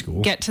in high school.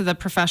 When you get to the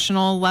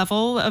professional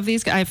level of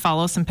these guys, I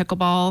follow some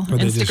pickleball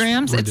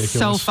Instagrams. It's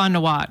so fun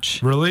to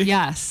watch. Really?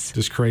 Yes.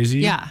 Just crazy?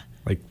 Yeah.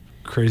 Like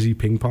crazy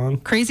ping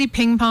pong? Crazy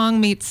ping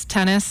pong meets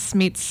tennis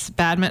meets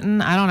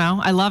badminton. I don't know.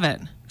 I love it.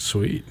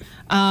 Sweet.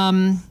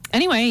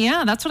 Anyway,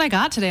 yeah, that's what I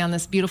got today on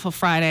this beautiful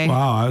Friday.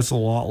 Wow, that's a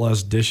lot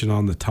less dishing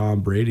on the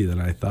Tom Brady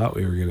than I thought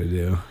we were going to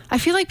do. I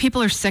feel like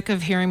people are sick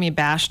of hearing me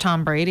bash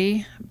Tom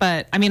Brady,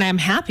 but I mean, I'm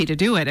happy to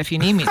do it if you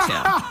need me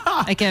to.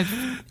 Like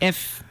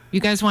if you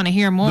guys want to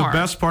hear more. The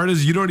best part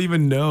is you don't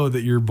even know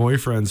that your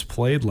boyfriends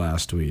played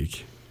last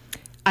week.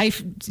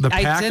 The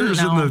Packers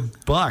and the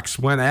Bucks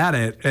went at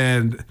it,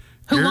 and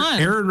who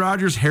won? Aaron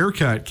Rodgers'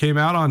 haircut came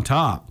out on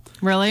top.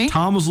 Really?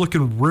 Tom was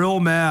looking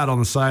real mad on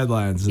the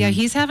sidelines. Yeah,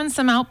 he's having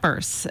some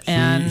outbursts.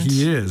 And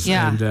he is.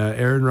 Yeah. And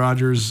Aaron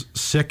Rodgers'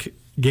 sick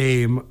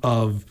game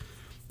of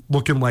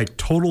looking like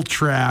total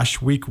trash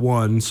week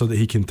one so that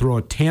he can throw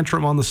a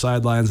tantrum on the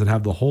sidelines and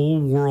have the whole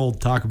world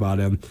talk about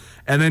him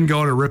and then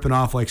going and ripping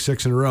off like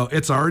 6 in a row.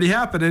 It's already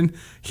happening.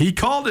 He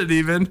called it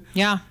even.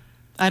 Yeah.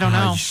 I don't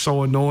know. He's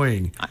so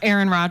annoying.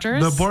 Aaron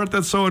Rodgers? The part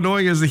that's so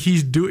annoying is that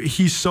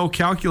he's so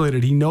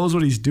calculated. He knows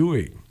what he's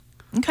doing.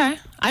 Okay.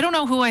 I don't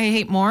know who I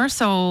hate more,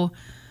 so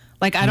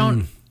I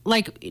don't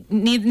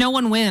no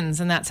one wins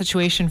in that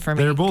situation for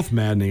me. They're both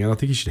maddening. I don't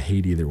think you should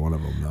hate either one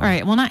of them, though. All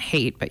right. Well, not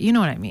hate, but you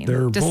know what I mean.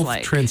 They're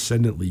both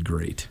transcendently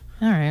great.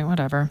 All right,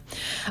 whatever.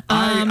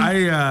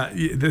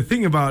 The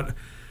thing about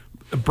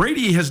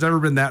Brady has never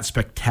been that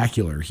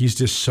spectacular. He's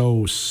just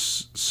so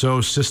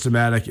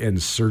systematic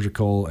and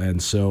surgical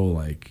and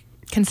so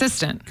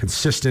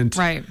consistent.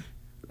 Right.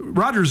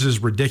 Rodgers is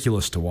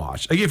ridiculous to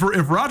watch. Like if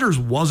Rodgers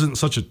wasn't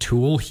such a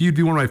tool, he'd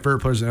be one of my favorite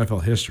players in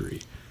NFL history.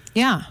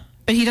 Yeah,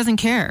 but he doesn't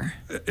care.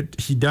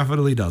 He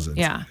definitely doesn't.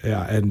 Yeah.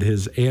 Yeah, and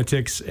his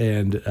antics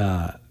and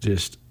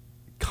just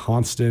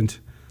constant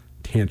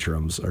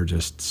tantrums are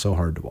just so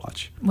hard to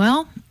watch.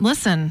 Well,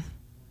 listen,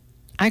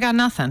 I got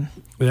nothing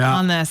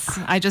on this.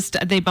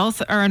 They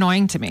both are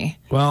annoying to me.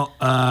 Well,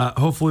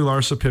 hopefully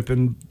Larsa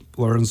Pippen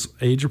learns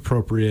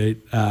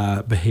age-appropriate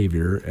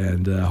behavior,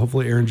 and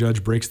hopefully Aaron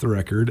Judge breaks the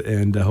record,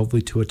 and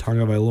hopefully Tua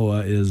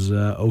Tagovailoa is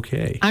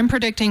okay. I'm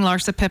predicting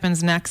Larsa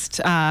Pippen's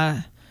next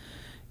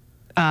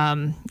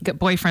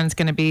boyfriend's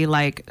going to be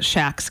like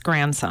Shaq's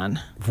grandson.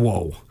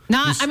 Whoa.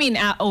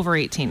 Over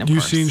 18, of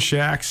course. You seen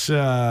Shaq's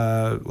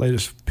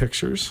latest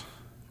pictures?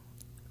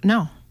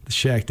 No. The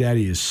Shaq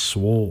daddy is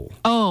swole.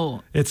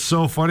 Oh. It's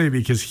so funny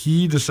because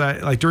he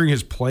decided, during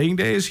his playing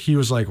days, he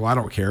was like, well, I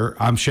don't care.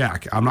 I'm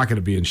Shaq. I'm not going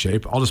to be in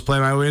shape. I'll just play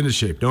my way into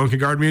shape. No one can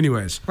guard me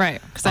anyways.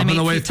 Right. Because I'm 8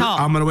 feet tall.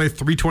 I'm going to weigh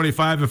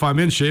 325 if I'm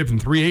in shape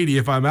and 380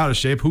 if I'm out of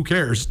shape. Who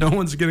cares? No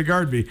one's going to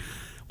guard me.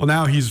 Well,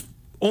 now he's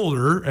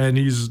older and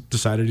he's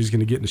decided he's going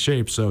to get into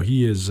shape. So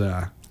he is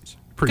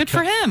good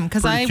for him,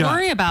 because I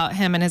worry about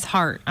him and his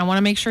heart. I want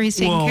to make sure he's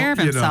taking care of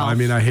himself.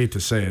 I hate to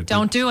say it.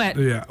 Don't do it.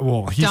 Yeah,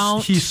 well,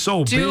 he's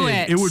so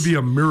big. It would be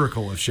a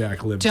miracle if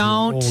Shaq lived to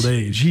old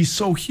age. He's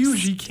so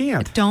huge, he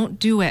can't. Don't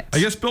do it. I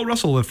guess Bill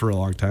Russell lived for a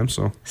long time,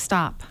 so.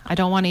 Stop. I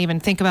don't want to even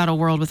think about a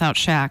world without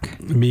Shaq.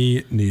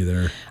 Me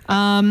neither.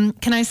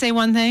 Can I say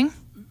one thing?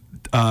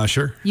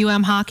 Sure.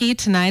 Hockey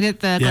tonight at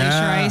the Glacier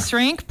Ice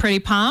Rink. Pretty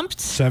pumped.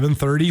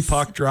 7:30,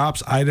 puck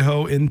drops.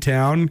 Idaho in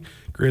town.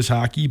 Grizz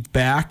hockey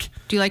back.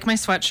 Do you like my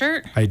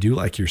sweatshirt? I do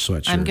like your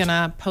sweatshirt. I'm going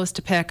to post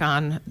a pic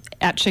on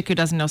 @Chick Who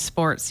Doesn't Know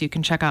Sports, so you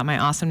can check out my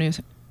awesome new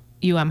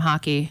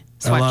hockey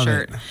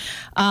sweatshirt.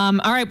 I love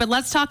it. All right, but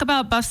let's talk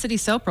about Buff City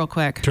Soap real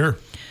quick. Sure.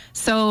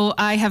 So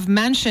I have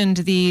mentioned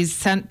these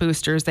scent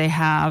boosters they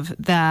have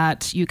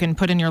that you can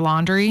put in your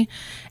laundry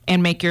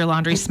and make your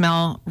laundry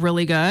smell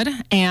really good.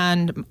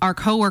 And our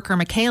coworker,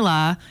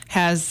 Michaela,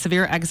 has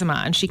severe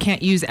eczema, and she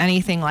can't use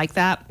anything like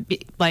that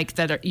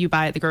you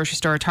buy at the grocery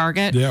store or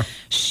Target. Yeah.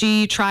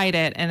 She tried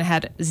it and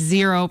had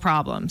zero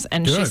problems.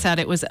 And Good. She said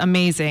it was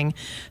amazing.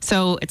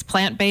 So it's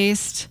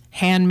plant-based,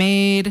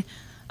 handmade.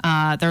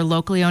 They're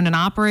locally owned and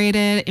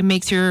operated. It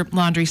makes your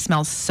laundry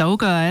smell so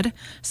good.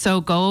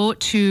 So go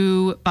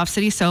to Buff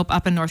City Soap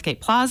up in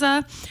Northgate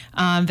Plaza.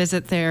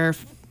 Visit their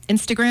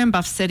Instagram,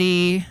 Buff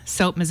City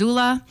Soap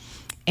Missoula,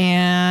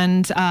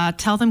 and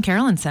tell them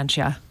Carolyn sent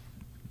you.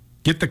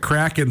 Get the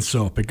Kraken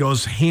soap. It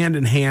goes hand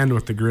in hand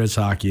with the Grizz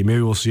hockey.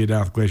 Maybe we'll see it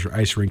down at the Glacier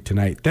Ice Rink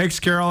tonight. Thanks,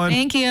 Carolyn.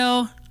 Thank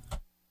you.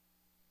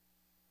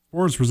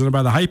 Sports presented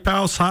by the Hype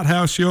House, Hot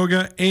House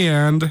Yoga,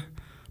 and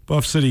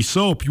Buff City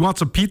Soap. You want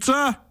some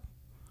pizza?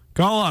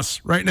 Call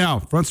us right now.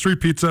 Front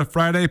Street Pizza,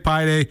 Friday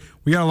Pie Day.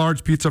 We got a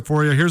large pizza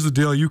for you. Here's the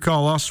deal. You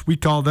call us. We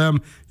call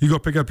them. You go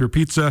pick up your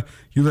pizza.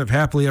 You live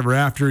happily ever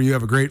after. You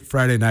have a great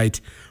Friday night.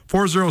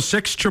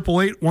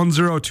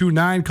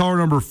 406-888-1029. Caller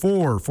number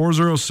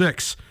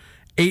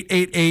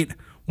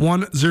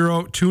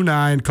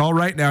 406-888-1029. Call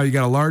right now. You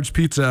got a large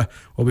pizza.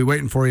 We'll be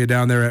waiting for you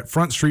down there at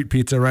Front Street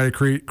Pizza, right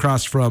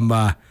across from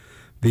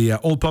the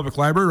old public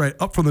library, right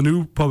up from the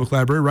new public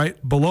library,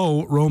 right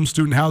below Rome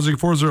Student Housing.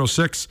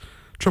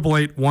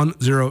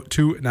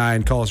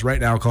 406-888-1029. Call us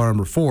right now. Call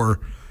number 4.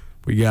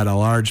 We got a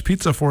large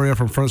pizza for you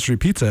from Front Street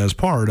Pizza as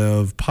part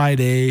of Pie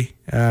Day,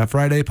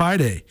 Friday Pie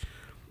Day.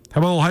 How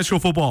about a little high school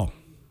football?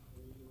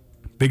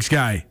 Big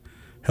Sky,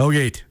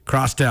 Hellgate,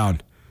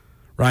 Crosstown,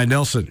 Ryan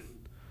Nelson,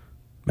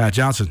 Matt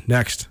Johnson,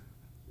 next.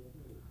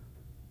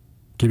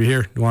 Keep it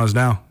here. Nuanez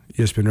Now,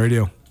 ESPN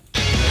Radio.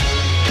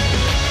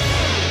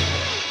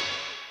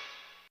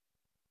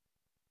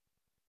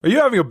 Are you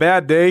having a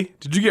bad day?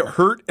 Did you get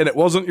hurt and it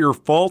wasn't your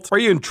fault? Are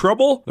you in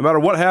trouble? No matter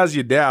what has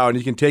you down,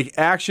 you can take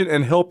action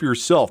and help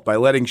yourself by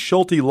letting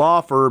Schulte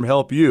Law Firm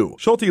help you.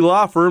 Schulte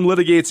Law Firm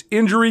litigates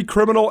injury,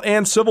 criminal,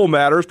 and civil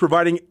matters,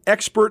 providing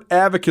expert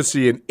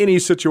advocacy in any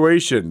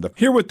situation.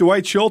 Here with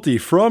Dwight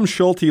Schulte from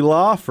Schulte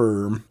Law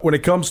Firm. When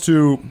it comes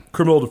to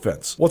criminal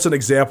defense, what's an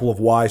example of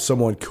why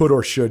someone could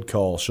or should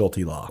call Schulte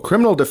Law?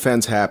 Criminal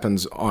defense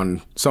happens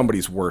on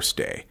somebody's worst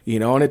day,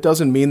 and it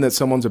doesn't mean that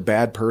someone's a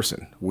bad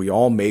person. We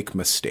all make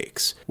mistakes.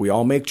 We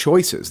all make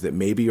choices that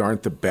maybe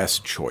aren't the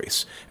best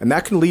choice, and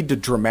that can lead to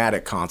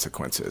dramatic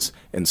consequences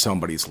in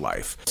somebody's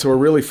life. So we're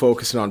really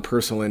focusing on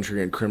personal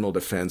injury and criminal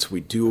defense. We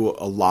do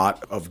a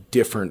lot of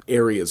different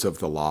areas of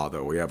the law,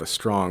 though. We have a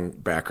strong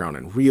background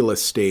in real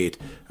estate.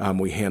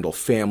 We handle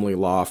family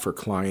law for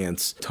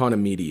clients, ton of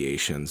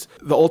mediations.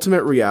 The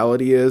ultimate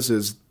reality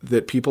is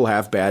that people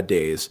have bad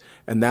days,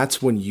 and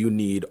that's when you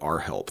need our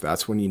help.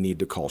 That's when you need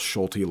to call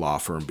Schulte Law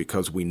Firm,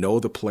 because we know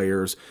the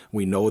players,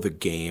 we know the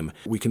game.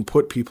 We can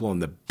put people in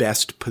the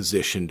best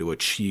position to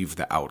achieve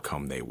the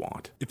outcome they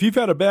want. If you've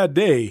had a bad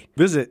day,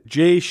 visit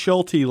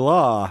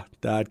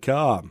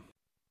jschultelaw.com.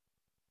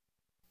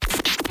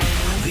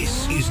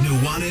 This is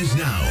Nuanez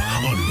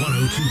Now on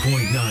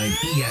 102.9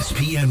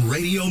 ESPN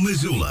Radio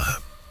Missoula.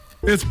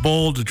 It's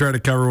bold to try to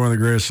cover one of the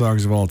greatest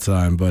songs of all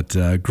time, but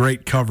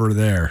great cover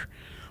there.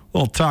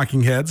 Little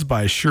Talking Heads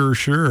by Sure.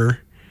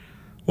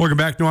 Welcome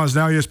back to Nuanez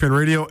Now, ESPN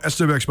Radio,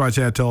 SWX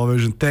Montana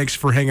Television. Thanks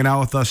for hanging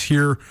out with us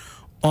here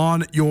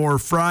on your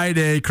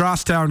Friday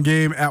crosstown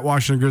game at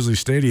Washington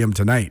Grizzlies Stadium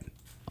tonight.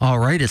 All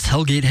right, it's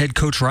Hellgate head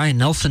coach Ryan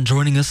Nelson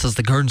joining us as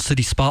the Garden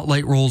City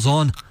Spotlight rolls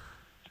on.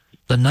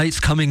 The Knights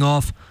coming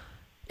off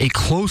a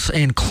close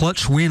and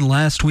clutch win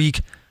last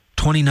week,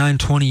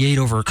 29-28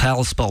 over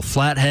Kalispell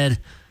Flathead.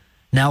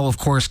 Now, of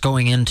course,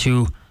 going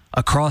into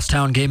a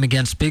crosstown game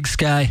against Big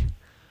Sky.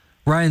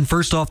 Ryan,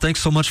 first off, thanks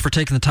so much for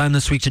taking the time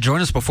this week to join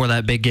us before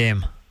that big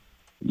game.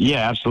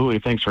 Yeah, absolutely.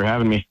 Thanks for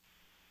having me.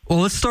 Well,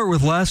 let's start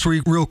with last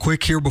week real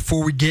quick here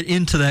before we get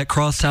into that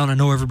crosstown. I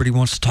know everybody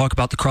wants to talk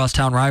about the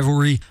crosstown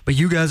rivalry, but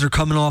you guys are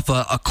coming off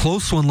a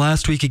close one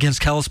last week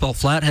against Kalispell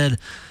Flathead.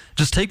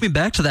 Just take me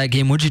back to that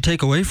game. What did you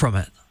take away from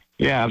it?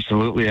 Yeah,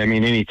 absolutely. I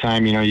mean,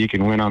 anytime, you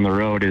can win on the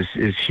road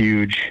is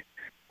huge.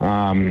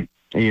 And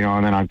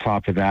then on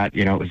top of that,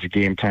 it was a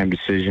game time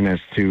decision as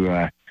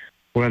to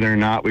whether or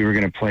not we were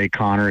going to play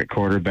Connor at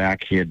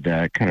quarterback. He had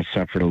kind of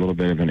suffered a little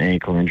bit of an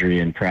ankle injury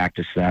in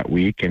practice that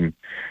week. And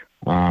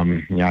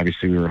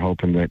obviously we were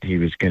hoping that he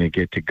was going to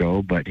get to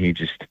go, but he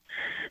just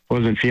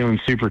wasn't feeling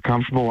super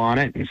comfortable on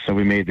it. And so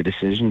we made the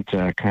decision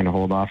to kind of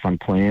hold off on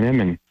playing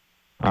him. And,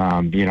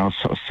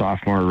 so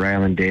sophomore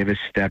Rylan Davis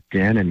stepped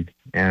in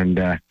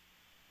and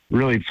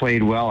really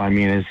played well. I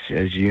mean,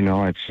 as you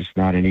know, it's just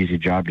not an easy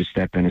job to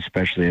step in,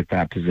 especially at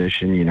that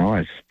position,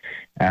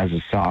 as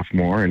a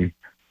sophomore. And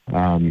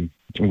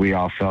we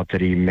all felt that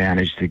he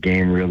managed the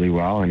game really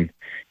well and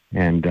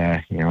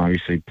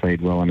obviously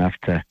played well enough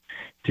to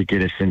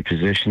get us in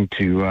position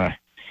to,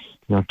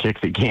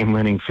 kick the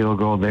game-winning field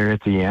goal there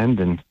at the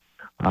end. And,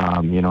 it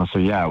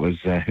was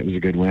a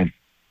good win.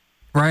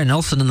 Ryan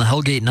Nelson and the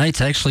Hellgate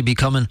Knights actually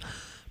becoming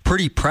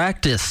pretty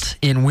practiced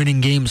in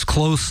winning games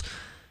close.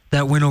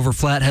 That win over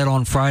Flathead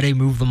on Friday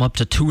moved them up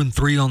to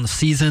 2-3 on the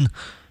season.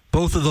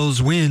 Both of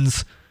those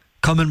wins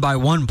coming by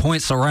 1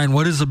 point. So, Ryan,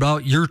 what is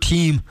about your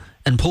team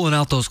and pulling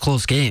out those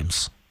close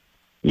games?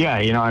 Yeah,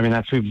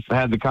 we've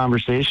had the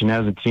conversation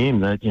as a team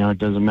that, it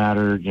doesn't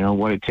matter,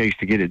 what it takes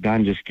to get it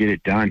done, just get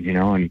it done,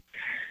 and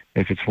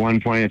if it's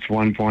 1 point, it's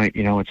 1 point,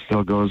 it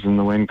still goes in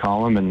the win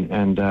column,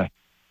 and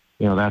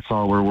that's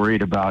all we're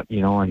worried about,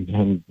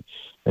 and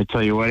I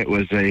tell you what, it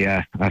was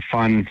a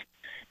fun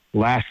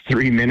last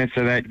 3 minutes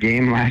of that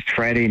game last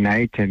Friday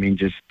night. I mean,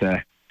 just,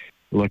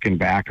 looking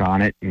back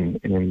on it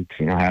and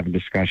having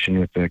discussion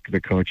with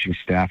the coaching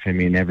staff, I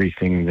mean,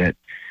 everything that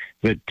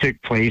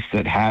took place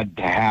that had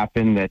to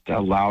happen that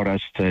allowed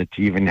us to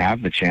even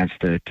have the chance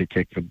to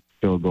kick the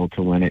field goal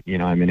to win it.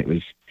 I mean, it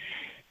was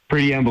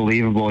pretty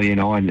unbelievable,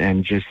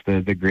 and just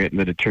the grit and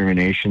the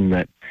determination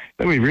that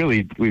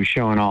we've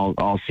shown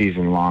all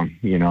season long,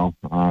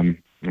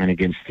 and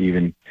against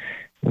even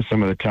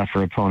some of the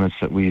tougher opponents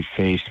that we've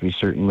faced, we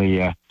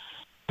certainly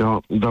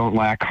don't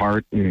lack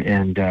heart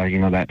and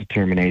that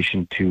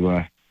determination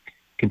to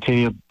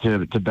continue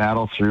to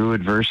battle through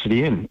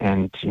adversity and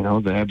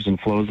the ebbs and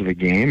flows of a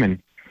game.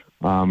 And,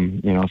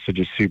 so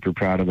just super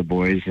proud of the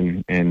boys.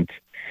 And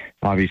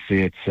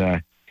obviously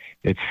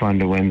it's fun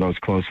to win those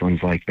close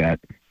ones like that.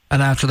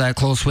 And after that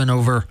close win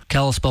over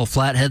Kalispell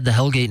Flathead, the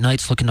Hellgate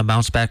Knights looking to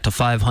bounce back to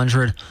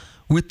 500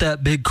 with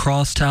that big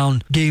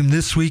crosstown game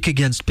this week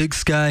against Big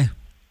Sky.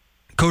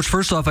 Coach,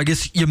 first off, I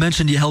guess you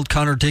mentioned you held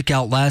Connor Dick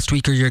out last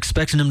week. Are you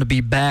expecting him to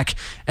be back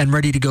and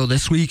ready to go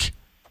this week?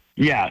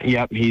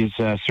 Yeah, he's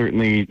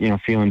certainly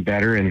feeling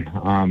better,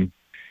 and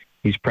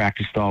he's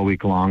practiced all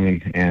week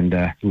long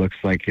and looks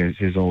like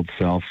his old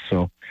self.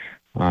 So,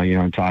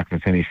 I'm talking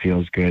with him. He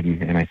feels good,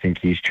 and I think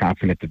he's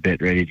chomping at the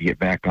bit, ready to get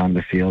back on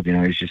the field.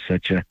 He's just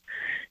such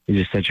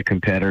a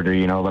competitor.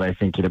 That I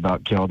think it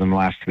about killed him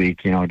last week.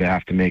 To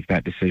have to make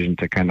that decision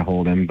to kind of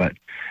hold him, but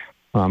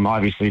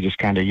obviously just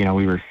kind of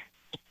we were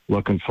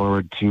looking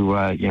forward to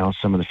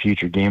some of the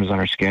future games on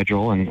our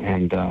schedule,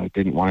 and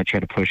didn't want to try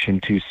to push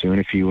him too soon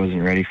if he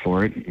wasn't ready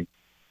for it.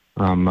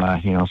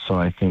 So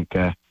I think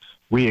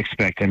we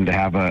expect him to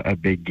have a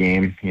big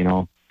game,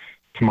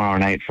 tomorrow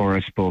night for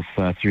us, both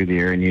through the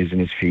air and using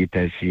his feet,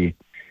 as he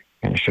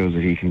kind of shows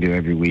that he can do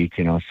every week.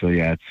 So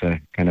yeah,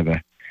 it's kind of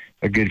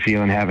a good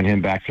feeling having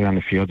him back there on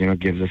the field.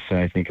 Gives us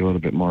I think a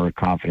little bit more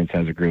confidence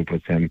as a group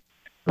with him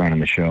running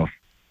the show.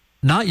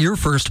 Not your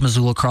first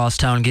Missoula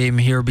Crosstown game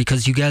here,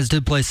 because you guys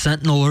did play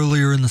Sentinel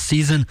earlier in the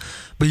season,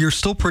 but you're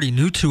still pretty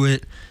new to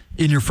it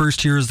in your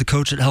first year as the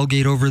coach at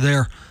Hellgate over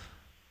there.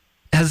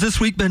 Has this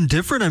week been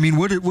different? I mean,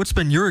 what's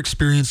been your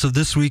experience of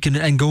this week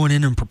and going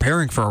in and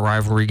preparing for a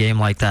rivalry game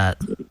like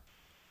that?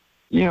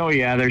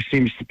 Yeah, there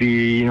seems to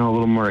be, a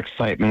little more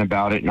excitement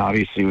about it, and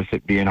obviously with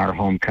it being our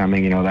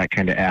homecoming, that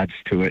kind of adds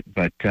to it.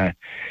 But,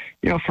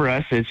 for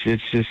us, it's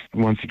just,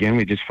 once again,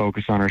 we just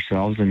focus on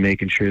ourselves and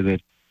making sure that,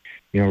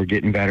 we're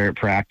getting better at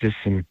practice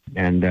and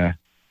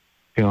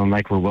feeling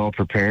like we're well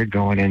prepared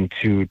going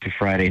into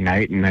Friday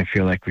night. And I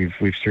feel like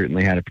we've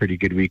certainly had a pretty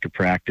good week of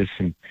practice,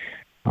 and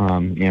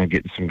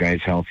getting some guys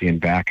healthy and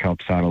back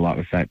helps out a lot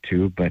with that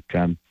too. But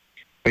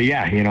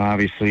yeah,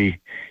 obviously,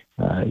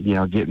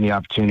 getting the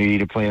opportunity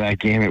to play that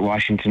game at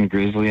Washington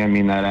Grizzly, I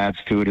mean, that adds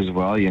to it as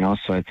well.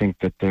 So I think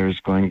that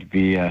there's going to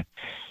be a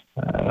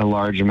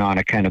large amount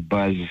of kind of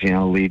buzz,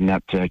 leading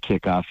up to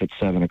kickoff at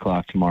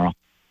 7:00 tomorrow.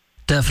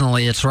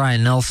 Definitely. It's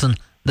Ryan Nelson,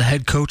 the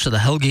head coach of the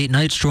Hellgate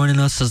Knights, joining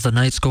us as the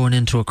Knights going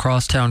into a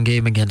crosstown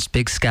game against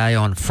Big Sky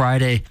on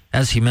Friday.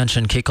 As he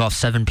mentioned, kickoff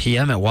 7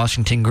 p.m. at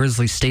Washington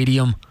Grizzly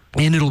Stadium,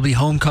 and it'll be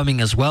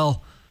homecoming as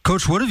well.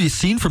 Coach, what have you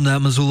seen from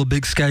that Missoula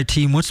Big Sky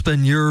team? What's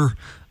been your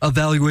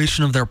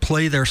evaluation of their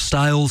play, their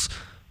styles,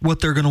 what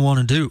they're going to want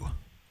to do?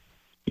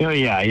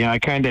 I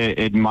kind of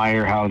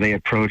admire how they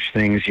approach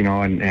things,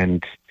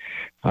 and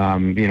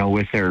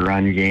with their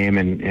run game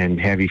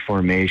and heavy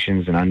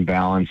formations and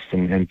unbalanced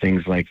and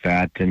things like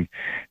that. And,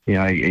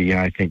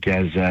 I think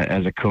as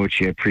a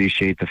coach, you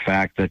appreciate the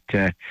fact that,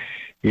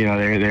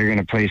 they're going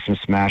to play some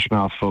smash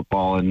mouth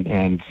football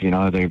and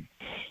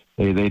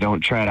they don't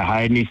try to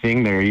hide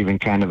anything. They're even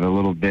kind of a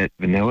little bit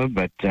vanilla,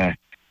 but,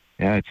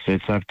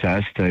 it's up to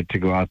us to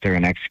go out there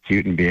and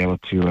execute and be able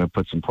to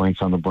put some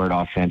points on the board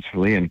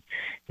offensively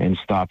and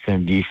stop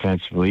them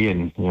defensively.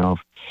 And,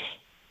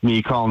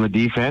 me calling the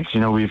defense,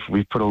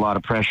 we've put a lot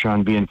of pressure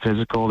on being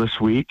physical this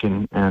week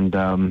and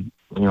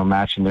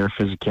matching their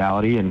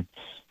physicality.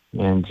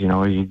 And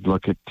you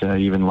look at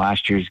even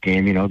last year's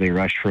game, they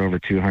rushed for over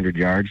 200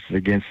 yards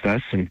against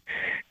us.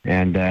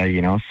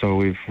 So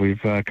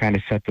we've kind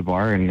of set the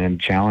bar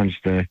and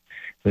challenged the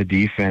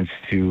defense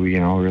to,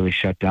 really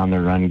shut down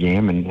their run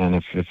game.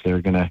 And if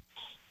they're going to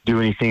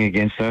do anything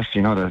against us,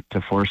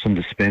 to force them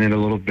to spin it a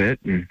little bit.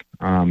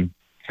 And,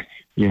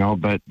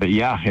 but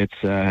yeah, it's,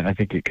 I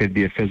think it could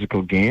be a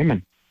physical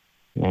game.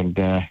 And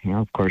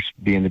of course,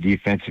 being the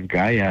defensive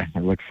guy, I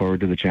look forward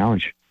to the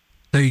challenge.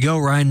 There you go.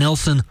 Ryan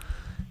Nelson,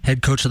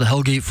 head coach of the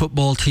Hellgate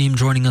football team,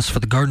 joining us for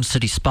the Garden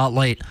City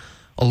Spotlight.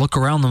 A look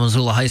around the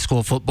Missoula high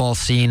school football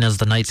scene as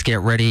the Knights get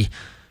ready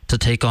to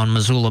take on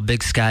Missoula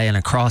Big Sky in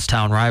a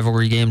crosstown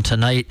rivalry game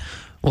tonight.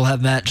 We'll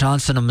have Matt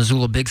Johnson of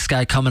Missoula Big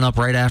Sky coming up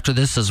right after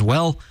this as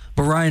well.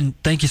 But Ryan,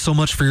 thank you so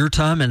much for your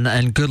time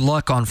and good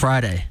luck on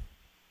Friday.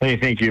 Hey,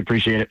 thank you.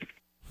 Appreciate it.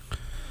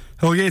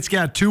 Hellgate's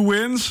got 2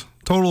 wins,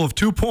 total of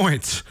 2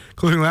 points,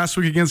 including last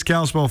week against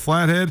Kalispell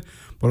Flathead.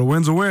 But a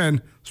win's a win,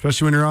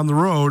 especially when you're on the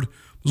road.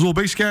 Missoula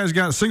Big Sky has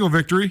got a single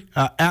victory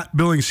at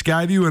Billings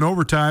Skyview in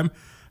overtime,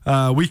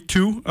 week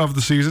 2 of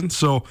the season.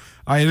 So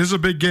it is a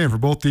big game for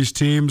both these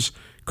teams.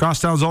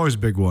 Crosstown's always a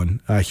big one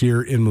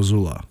here in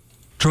Missoula.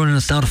 joining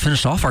us now to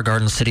finish off our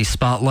Garden City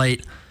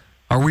Spotlight.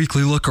 Our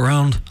weekly look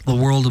around the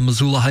world of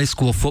Missoula High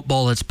School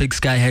football. It's Big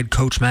Sky head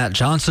coach Matt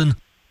Johnson.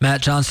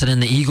 Matt Johnson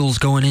and the Eagles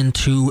going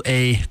into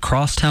a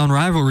crosstown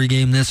rivalry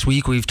game this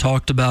week. We've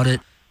talked about it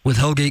with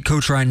Hellgate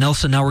coach Ryan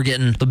Nelson. Now we're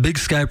getting the Big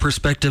Sky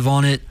perspective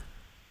on it.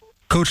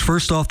 Coach,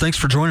 first off, thanks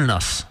for joining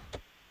us.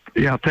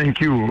 Yeah,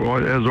 thank you.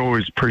 As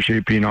always,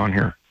 appreciate being on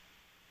here.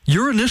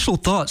 Your initial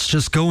thoughts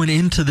just going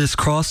into this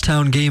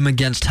crosstown game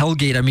against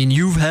Hellgate. I mean,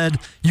 you've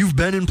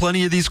been in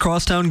plenty of these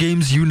crosstown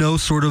games. You know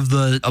sort of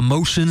the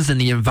emotions and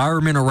the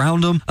environment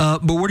around them.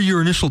 But what are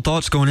your initial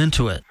thoughts going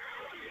into it?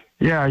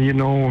 Yeah,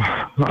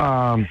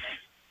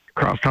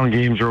 crosstown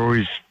games are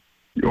always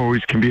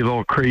can be a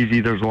little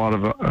crazy. There's a lot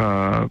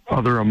of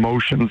other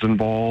emotions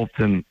involved,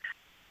 and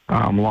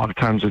a lot of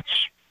times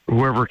it's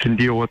whoever can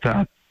deal with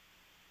that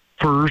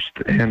first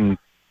and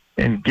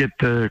get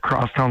the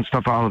crosstown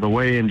stuff out of the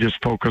way and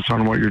just focus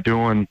on what you're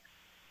doing,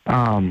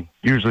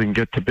 usually can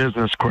get to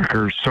business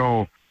quicker.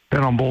 So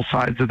been on both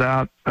sides of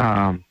that.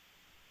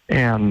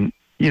 And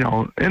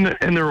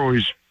they're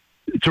always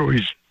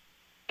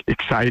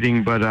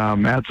exciting, but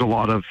adds a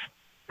lot of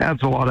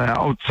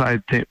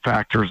outside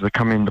factors that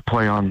come into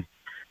play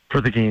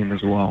for the game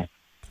as well.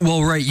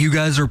 Well, right, you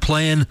guys are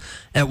playing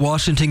at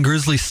Washington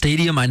Grizzly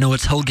Stadium. I know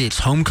it's Hellgate's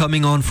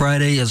homecoming on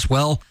Friday as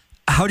well.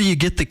 How do you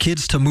get the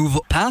kids to move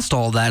past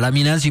all that? I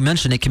mean, as you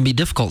mentioned, it can be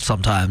difficult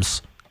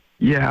sometimes.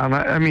 Yeah,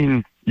 I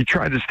mean, you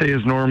try to stay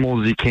as normal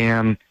as you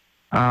can.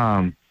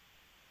 A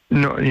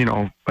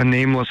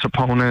nameless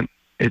opponent.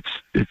 It's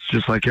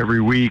just like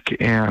every week,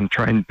 and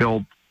try and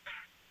build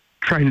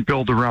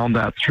around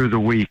that through the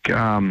week. We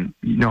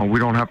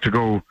don't have to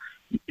go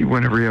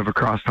whenever you have a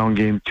crosstown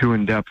game too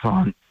in depth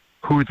on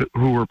who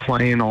we're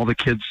playing. All the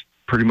kids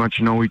pretty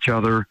much know each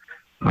other.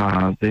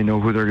 They know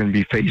who they're going to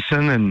be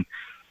facing, and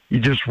you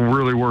just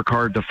really work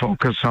hard to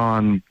focus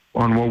on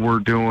what we're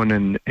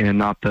doing and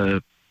not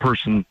the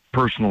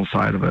personal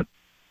side of it.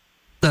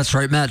 That's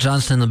right. Matt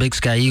Johnson and the Big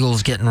Sky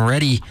Eagles getting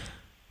ready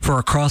for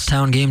a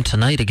crosstown game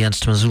tonight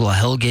against Missoula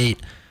Hellgate.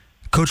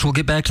 Coach, we'll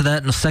get back to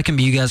that in a second,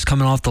 but you guys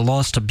coming off the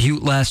loss to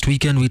Butte last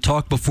weekend. We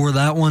talked before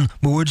that one,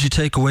 but what did you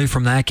take away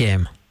from that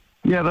game?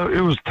 Yeah,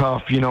 it was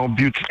tough.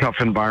 Butte's a tough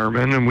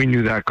environment, and we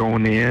knew that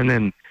going in.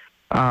 And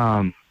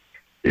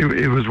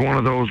it was one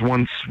of those,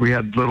 once we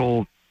had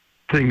little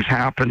things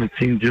happen, it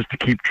seemed just to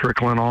keep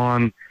trickling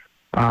on.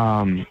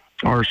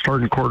 Our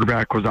starting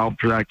quarterback was out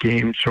for that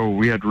game, so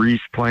we had Reese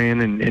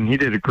playing, and he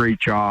did a great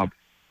job.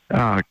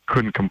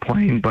 Couldn't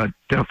complain, but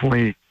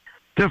definitely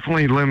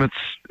limits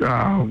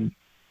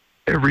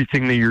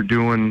everything that you're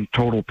doing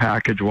total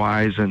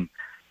package-wise. And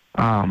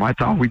I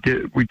thought we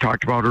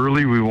talked about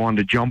early, we wanted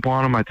to jump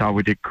on them. I thought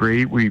we did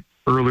great. We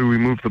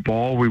moved the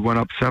ball. We went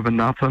up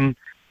 7-0.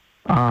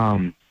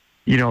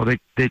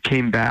 They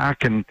came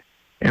back, and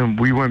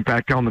we went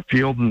back down the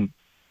field and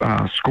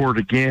scored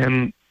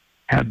again.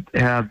 Had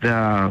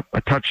a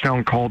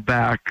touchdown called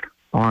back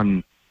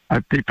on.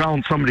 They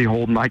found somebody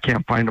holding. I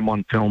can't find them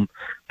on film,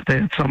 but they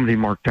had somebody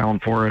marked down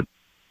for it.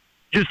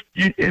 But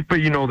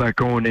that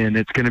going in,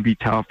 it's going to be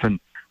tough. And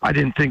I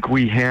didn't think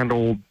we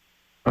handled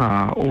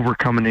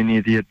overcoming any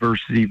of the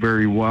adversity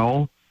very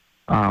well.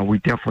 We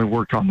definitely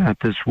worked on that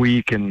this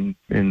week and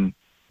in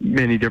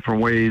many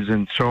different ways.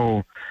 And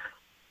so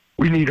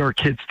we need our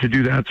kids to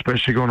do that,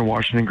 especially going to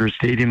Washington Grizzly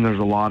Stadium. There's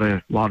a lot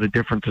of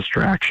different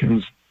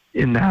distractions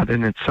in that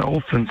in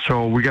itself. And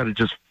so we got to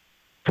just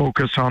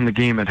focus on the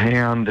game at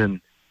hand.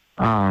 And,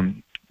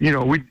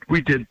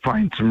 we did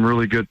find some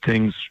really good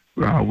things.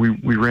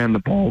 We ran the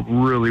ball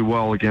really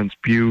well against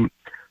Butte.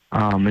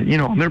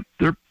 And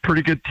they're a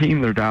pretty good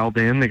team. They're dialed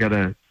in. They got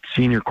a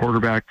senior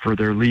quarterback for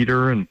their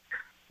leader and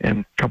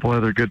a couple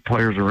other good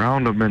players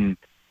around them. And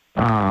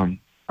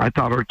I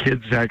thought our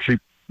kids actually,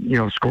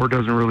 score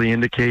doesn't really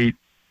indicate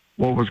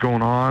what was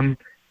going on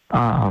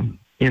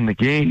in the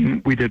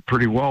game. We did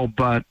pretty well,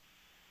 but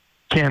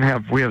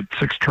we had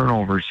 6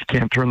 turnovers. You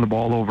can't turn the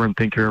ball over and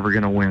think you're ever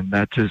going to win.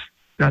 That's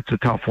a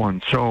tough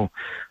one. So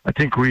I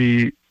think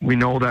we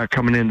know that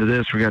coming into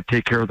this, we got to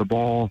take care of the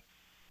ball,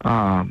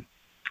 and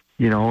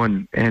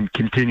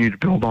continue to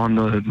build on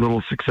the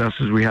little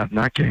successes we had in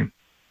that game.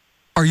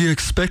 Are you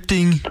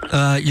expecting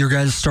your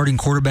guys' starting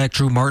quarterback,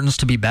 Drew Martins,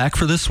 to be back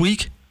for this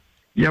week?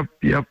 Yep.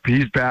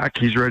 He's back.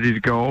 He's ready to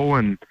go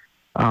and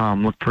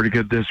looked pretty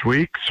good this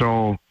week.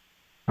 So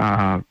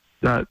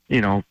that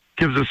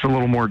gives us a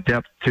little more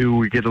depth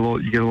too. You get a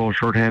little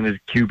shorthanded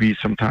QB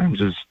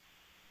sometimes is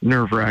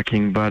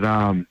nerve-wracking, but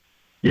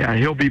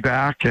he'll be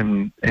back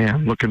and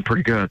looking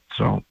pretty good.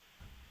 So.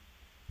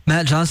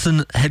 Matt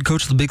Johnson, head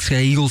coach of the Big Sky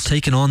Eagles,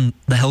 taking on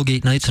the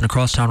Hellgate Knights in a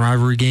crosstown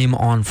rivalry game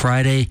on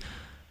Friday.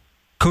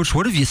 Coach,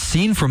 what have you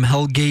seen from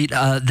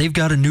Hellgate? They've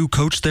got a new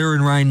coach there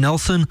in Ryan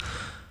Nelson.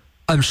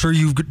 I'm sure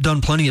you've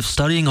done plenty of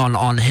studying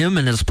on him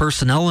and his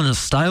personnel and his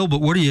style,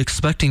 but what are you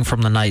expecting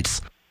from the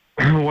Knights?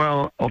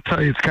 Well, I'll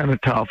tell you, it's kind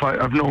of tough.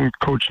 I've known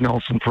Coach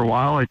Nelson for a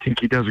while. I think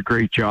he does a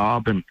great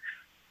job, and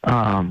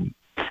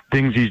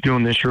things he's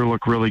doing this year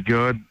look really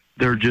good.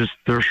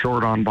 They're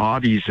short on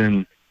bodies,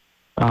 and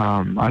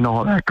I know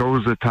how that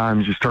goes at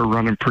times. You start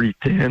running pretty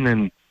thin,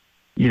 and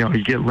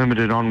you get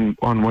limited on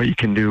what you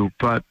can do.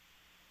 But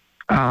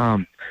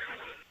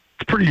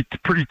it's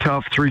pretty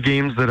tough. 3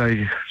 games that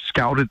I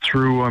scouted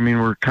through. I mean,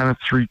 we're kind of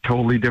 3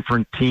 totally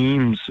different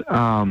teams.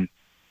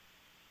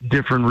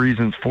 Different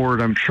reasons for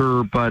it, I'm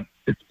sure, but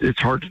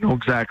it's hard to know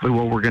exactly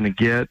what we're going to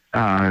get.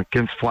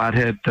 Against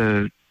Flathead,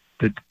 the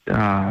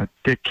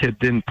Dick kid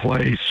didn't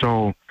play,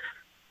 so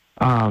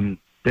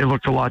they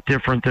looked a lot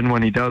different than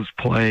when he does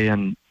play,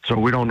 and so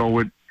we don't know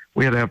what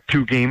we had to have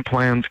 2 game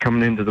plans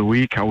coming into the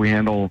week, how we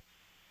handle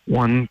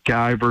one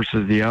guy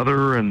versus the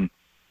other, and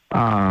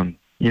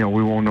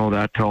we won't know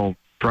that till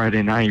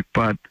Friday night.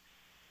 But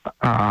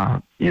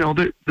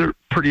they're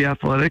pretty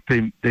athletic.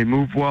 They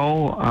move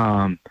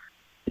well.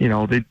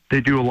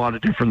 They do a lot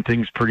of different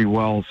things pretty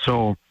well.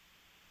 So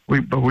we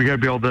got to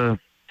be able to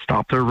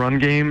stop their run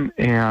game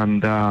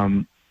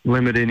and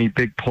limit any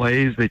big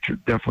plays. They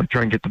definitely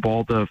try and get the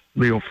ball to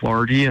Leo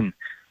Flaherty and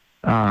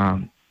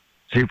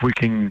see if we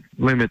can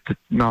limit the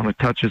amount of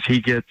touches he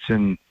gets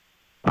and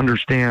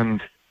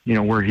understand,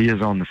 where he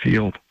is on the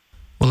field.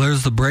 Well,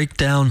 there's the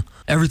breakdown.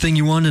 Everything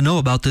you want to know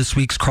about this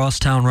week's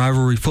crosstown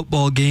rivalry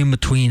football game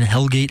between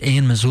Hellgate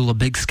and Missoula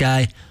Big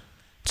Sky.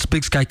 It's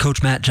Big Sky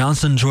coach Matt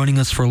Johnson joining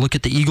us for a look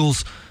at the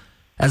Eagles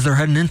as they're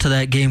heading into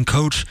that game.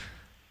 Coach,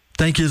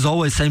 thank you as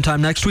always. Same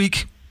time next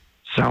week.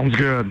 Sounds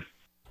good.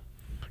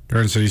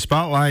 Garden City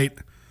Spotlight.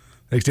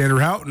 Thanks to Andrew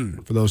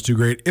Houghton for those 2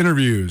 great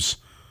interviews.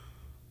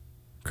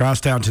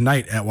 Crosstown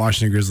tonight at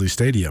Washington Grizzly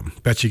Stadium.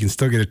 Bet you can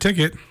still get a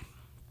ticket.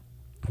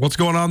 What's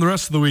going on the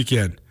rest of the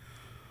weekend?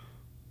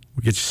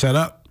 We'll get you set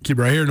up. Keep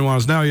it right here.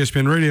 Nuanez Now,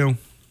 ESPN Radio.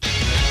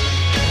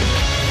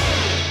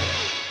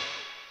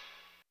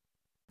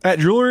 At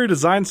Jewelry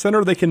Design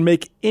Center, they can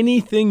make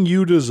anything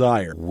you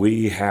desire.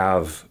 We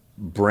have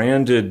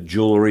branded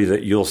jewelry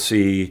that you'll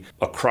see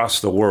across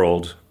the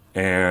world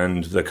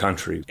and the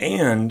country.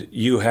 And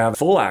you have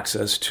full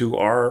access to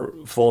our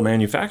full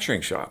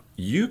manufacturing shop.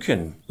 You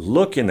can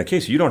look in the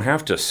case. You don't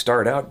have to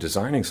start out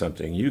designing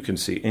something. You can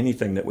see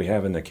anything that we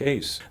have in the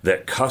case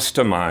that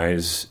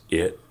customize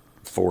it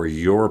for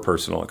your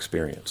personal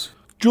experience.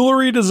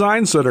 Jewelry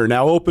Design Center,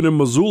 now open in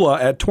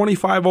Missoula at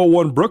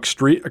 2501 Brook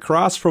Street,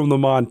 across from the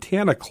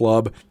Montana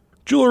Club.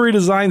 Jewelry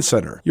Design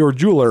Center, your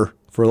jeweler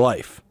for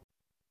life.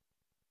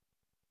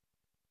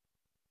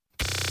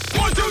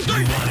 1, 2,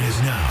 3.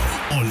 Nuanez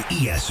Now on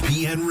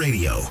ESPN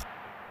Radio.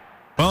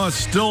 Well, it's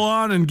still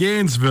on in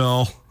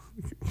Gainesville.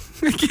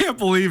 I can't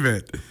believe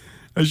it.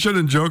 I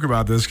shouldn't joke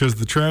about this because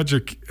the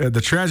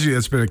tragedy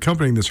that's been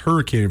accompanying this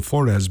hurricane in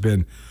Florida has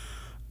been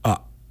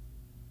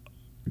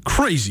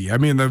crazy. I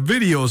mean, the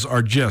videos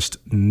are just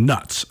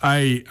nuts.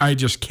 I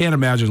just can't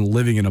imagine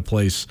living in a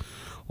place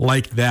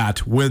like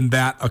that when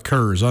that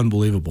occurs.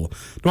 Unbelievable.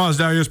 Nuanez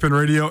Now, ESPN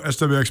Radio,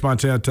 SWX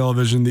Montana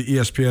Television, the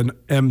ESPN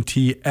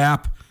MT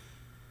app.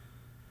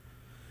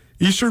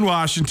 Eastern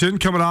Washington,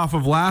 coming off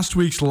of last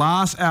week's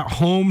loss at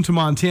home to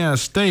Montana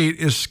State,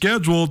 is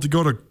scheduled to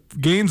go to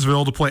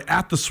Gainesville to play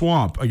at the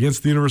Swamp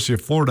against the University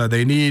of Florida.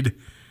 They need,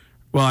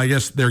 well, I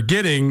guess they're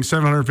getting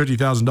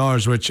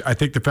 $750,000, which I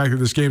think the fact that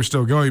this game's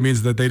still going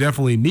means that they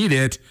definitely need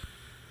it.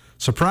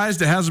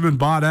 Surprised it hasn't been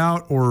bought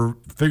out or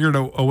figured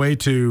a way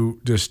to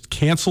just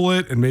cancel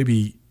it and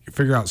maybe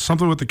figure out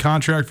something with the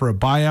contract for a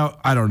buyout.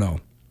 I don't know.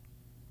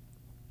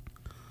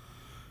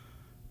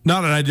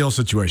 Not an ideal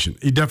situation.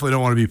 You definitely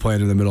don't want to be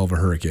playing in the middle of a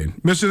hurricane.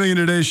 Missed anything in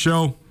today's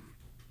show?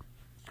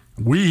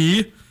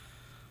 We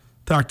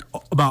talked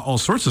about all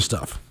sorts of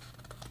stuff.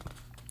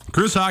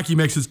 Grizz Hockey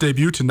makes its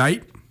debut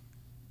tonight.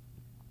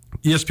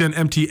 ESPN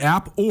MT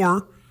app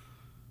or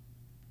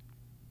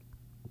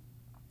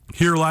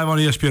here live on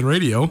ESPN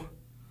Radio.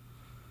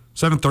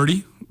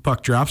 7:30,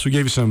 puck drops. We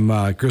gave you some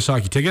Grizz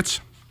Hockey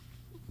tickets.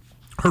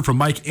 Heard from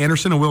Mike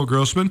Anderson and Will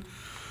Grossman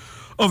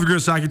of the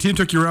Grizz Hockey team.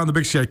 Took you around the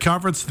Big Sky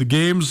Conference, the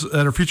games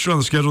that are featured on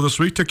the schedule this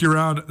week. Took you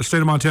around the state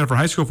of Montana for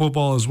high school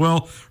football as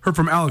well. Heard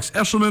from Alex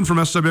Eshelman from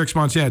SWX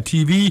Montana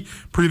TV,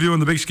 previewing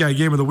the Big Sky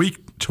game of the week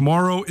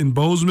tomorrow in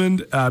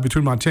Bozeman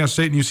between Montana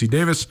State and UC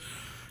Davis.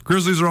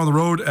 Grizzlies are on the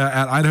road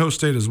at Idaho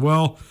State as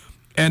well.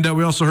 And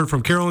we also heard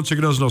from Carolyn,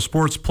 Chicken Doesn't Know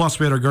Sports. Plus,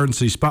 we had our Garden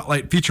City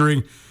Spotlight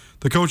featuring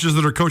the coaches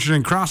that are coaching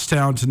in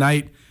Crosstown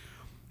tonight.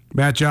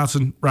 Matt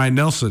Johnson, Ryan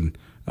Nelson,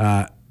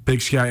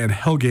 Big Sky, and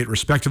Hellgate,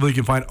 respectively. You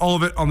can find all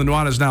of it on the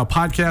Nuanez Now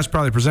podcast,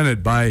 probably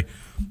presented by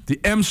the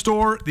M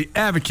Store, the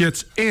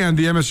Advocates, and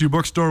the MSU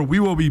Bookstore.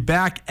 We will be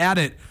back at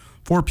it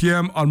 4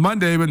 p.m. on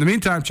Monday. But in the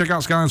meantime, check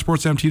out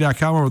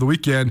SkylineSportsMT.com over the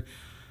weekend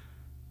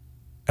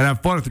and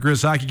have fun at the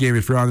Grizz Hockey game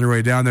if you're on your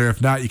way down there.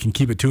 If not, you can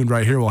keep it tuned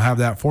right here. We'll have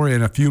that for you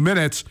in a few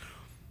minutes.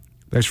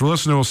 Thanks for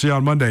listening. We'll see you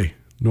on Monday.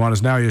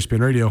 Nuanez Now, ESPN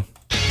Radio.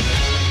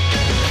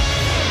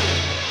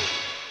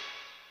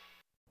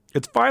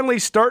 It's finally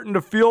starting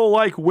to feel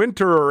like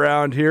winter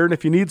around here, and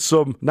if you need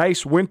some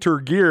nice winter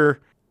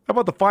gear, how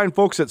about the fine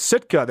folks at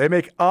Sitka? They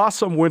make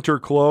awesome winter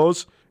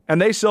clothes,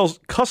 and they sell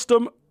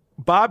custom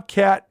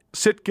Bobcat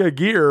Sitka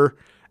gear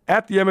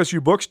at the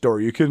MSU Bookstore.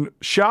 You can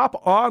shop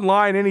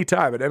online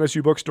anytime at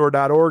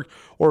msubookstore.org,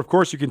 or of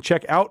course you can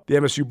check out the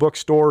MSU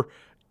Bookstore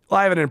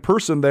live and in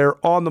person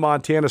there on the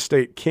Montana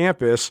State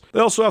campus. They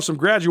also have some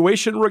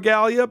graduation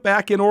regalia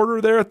back in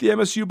order there at the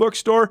MSU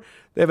Bookstore.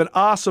 They have an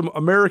awesome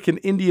American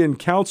Indian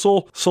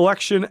Council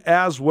selection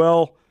as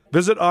well.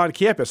 Visit on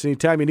campus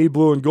anytime you need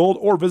blue and gold,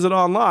 or visit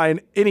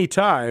online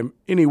anytime,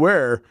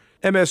 anywhere,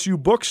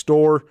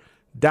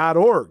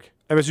 msubookstore.org.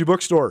 MSU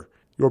Bookstore,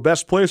 your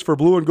best place for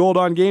blue and gold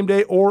on game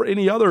day or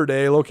any other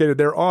day, located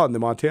there on the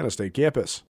Montana State campus.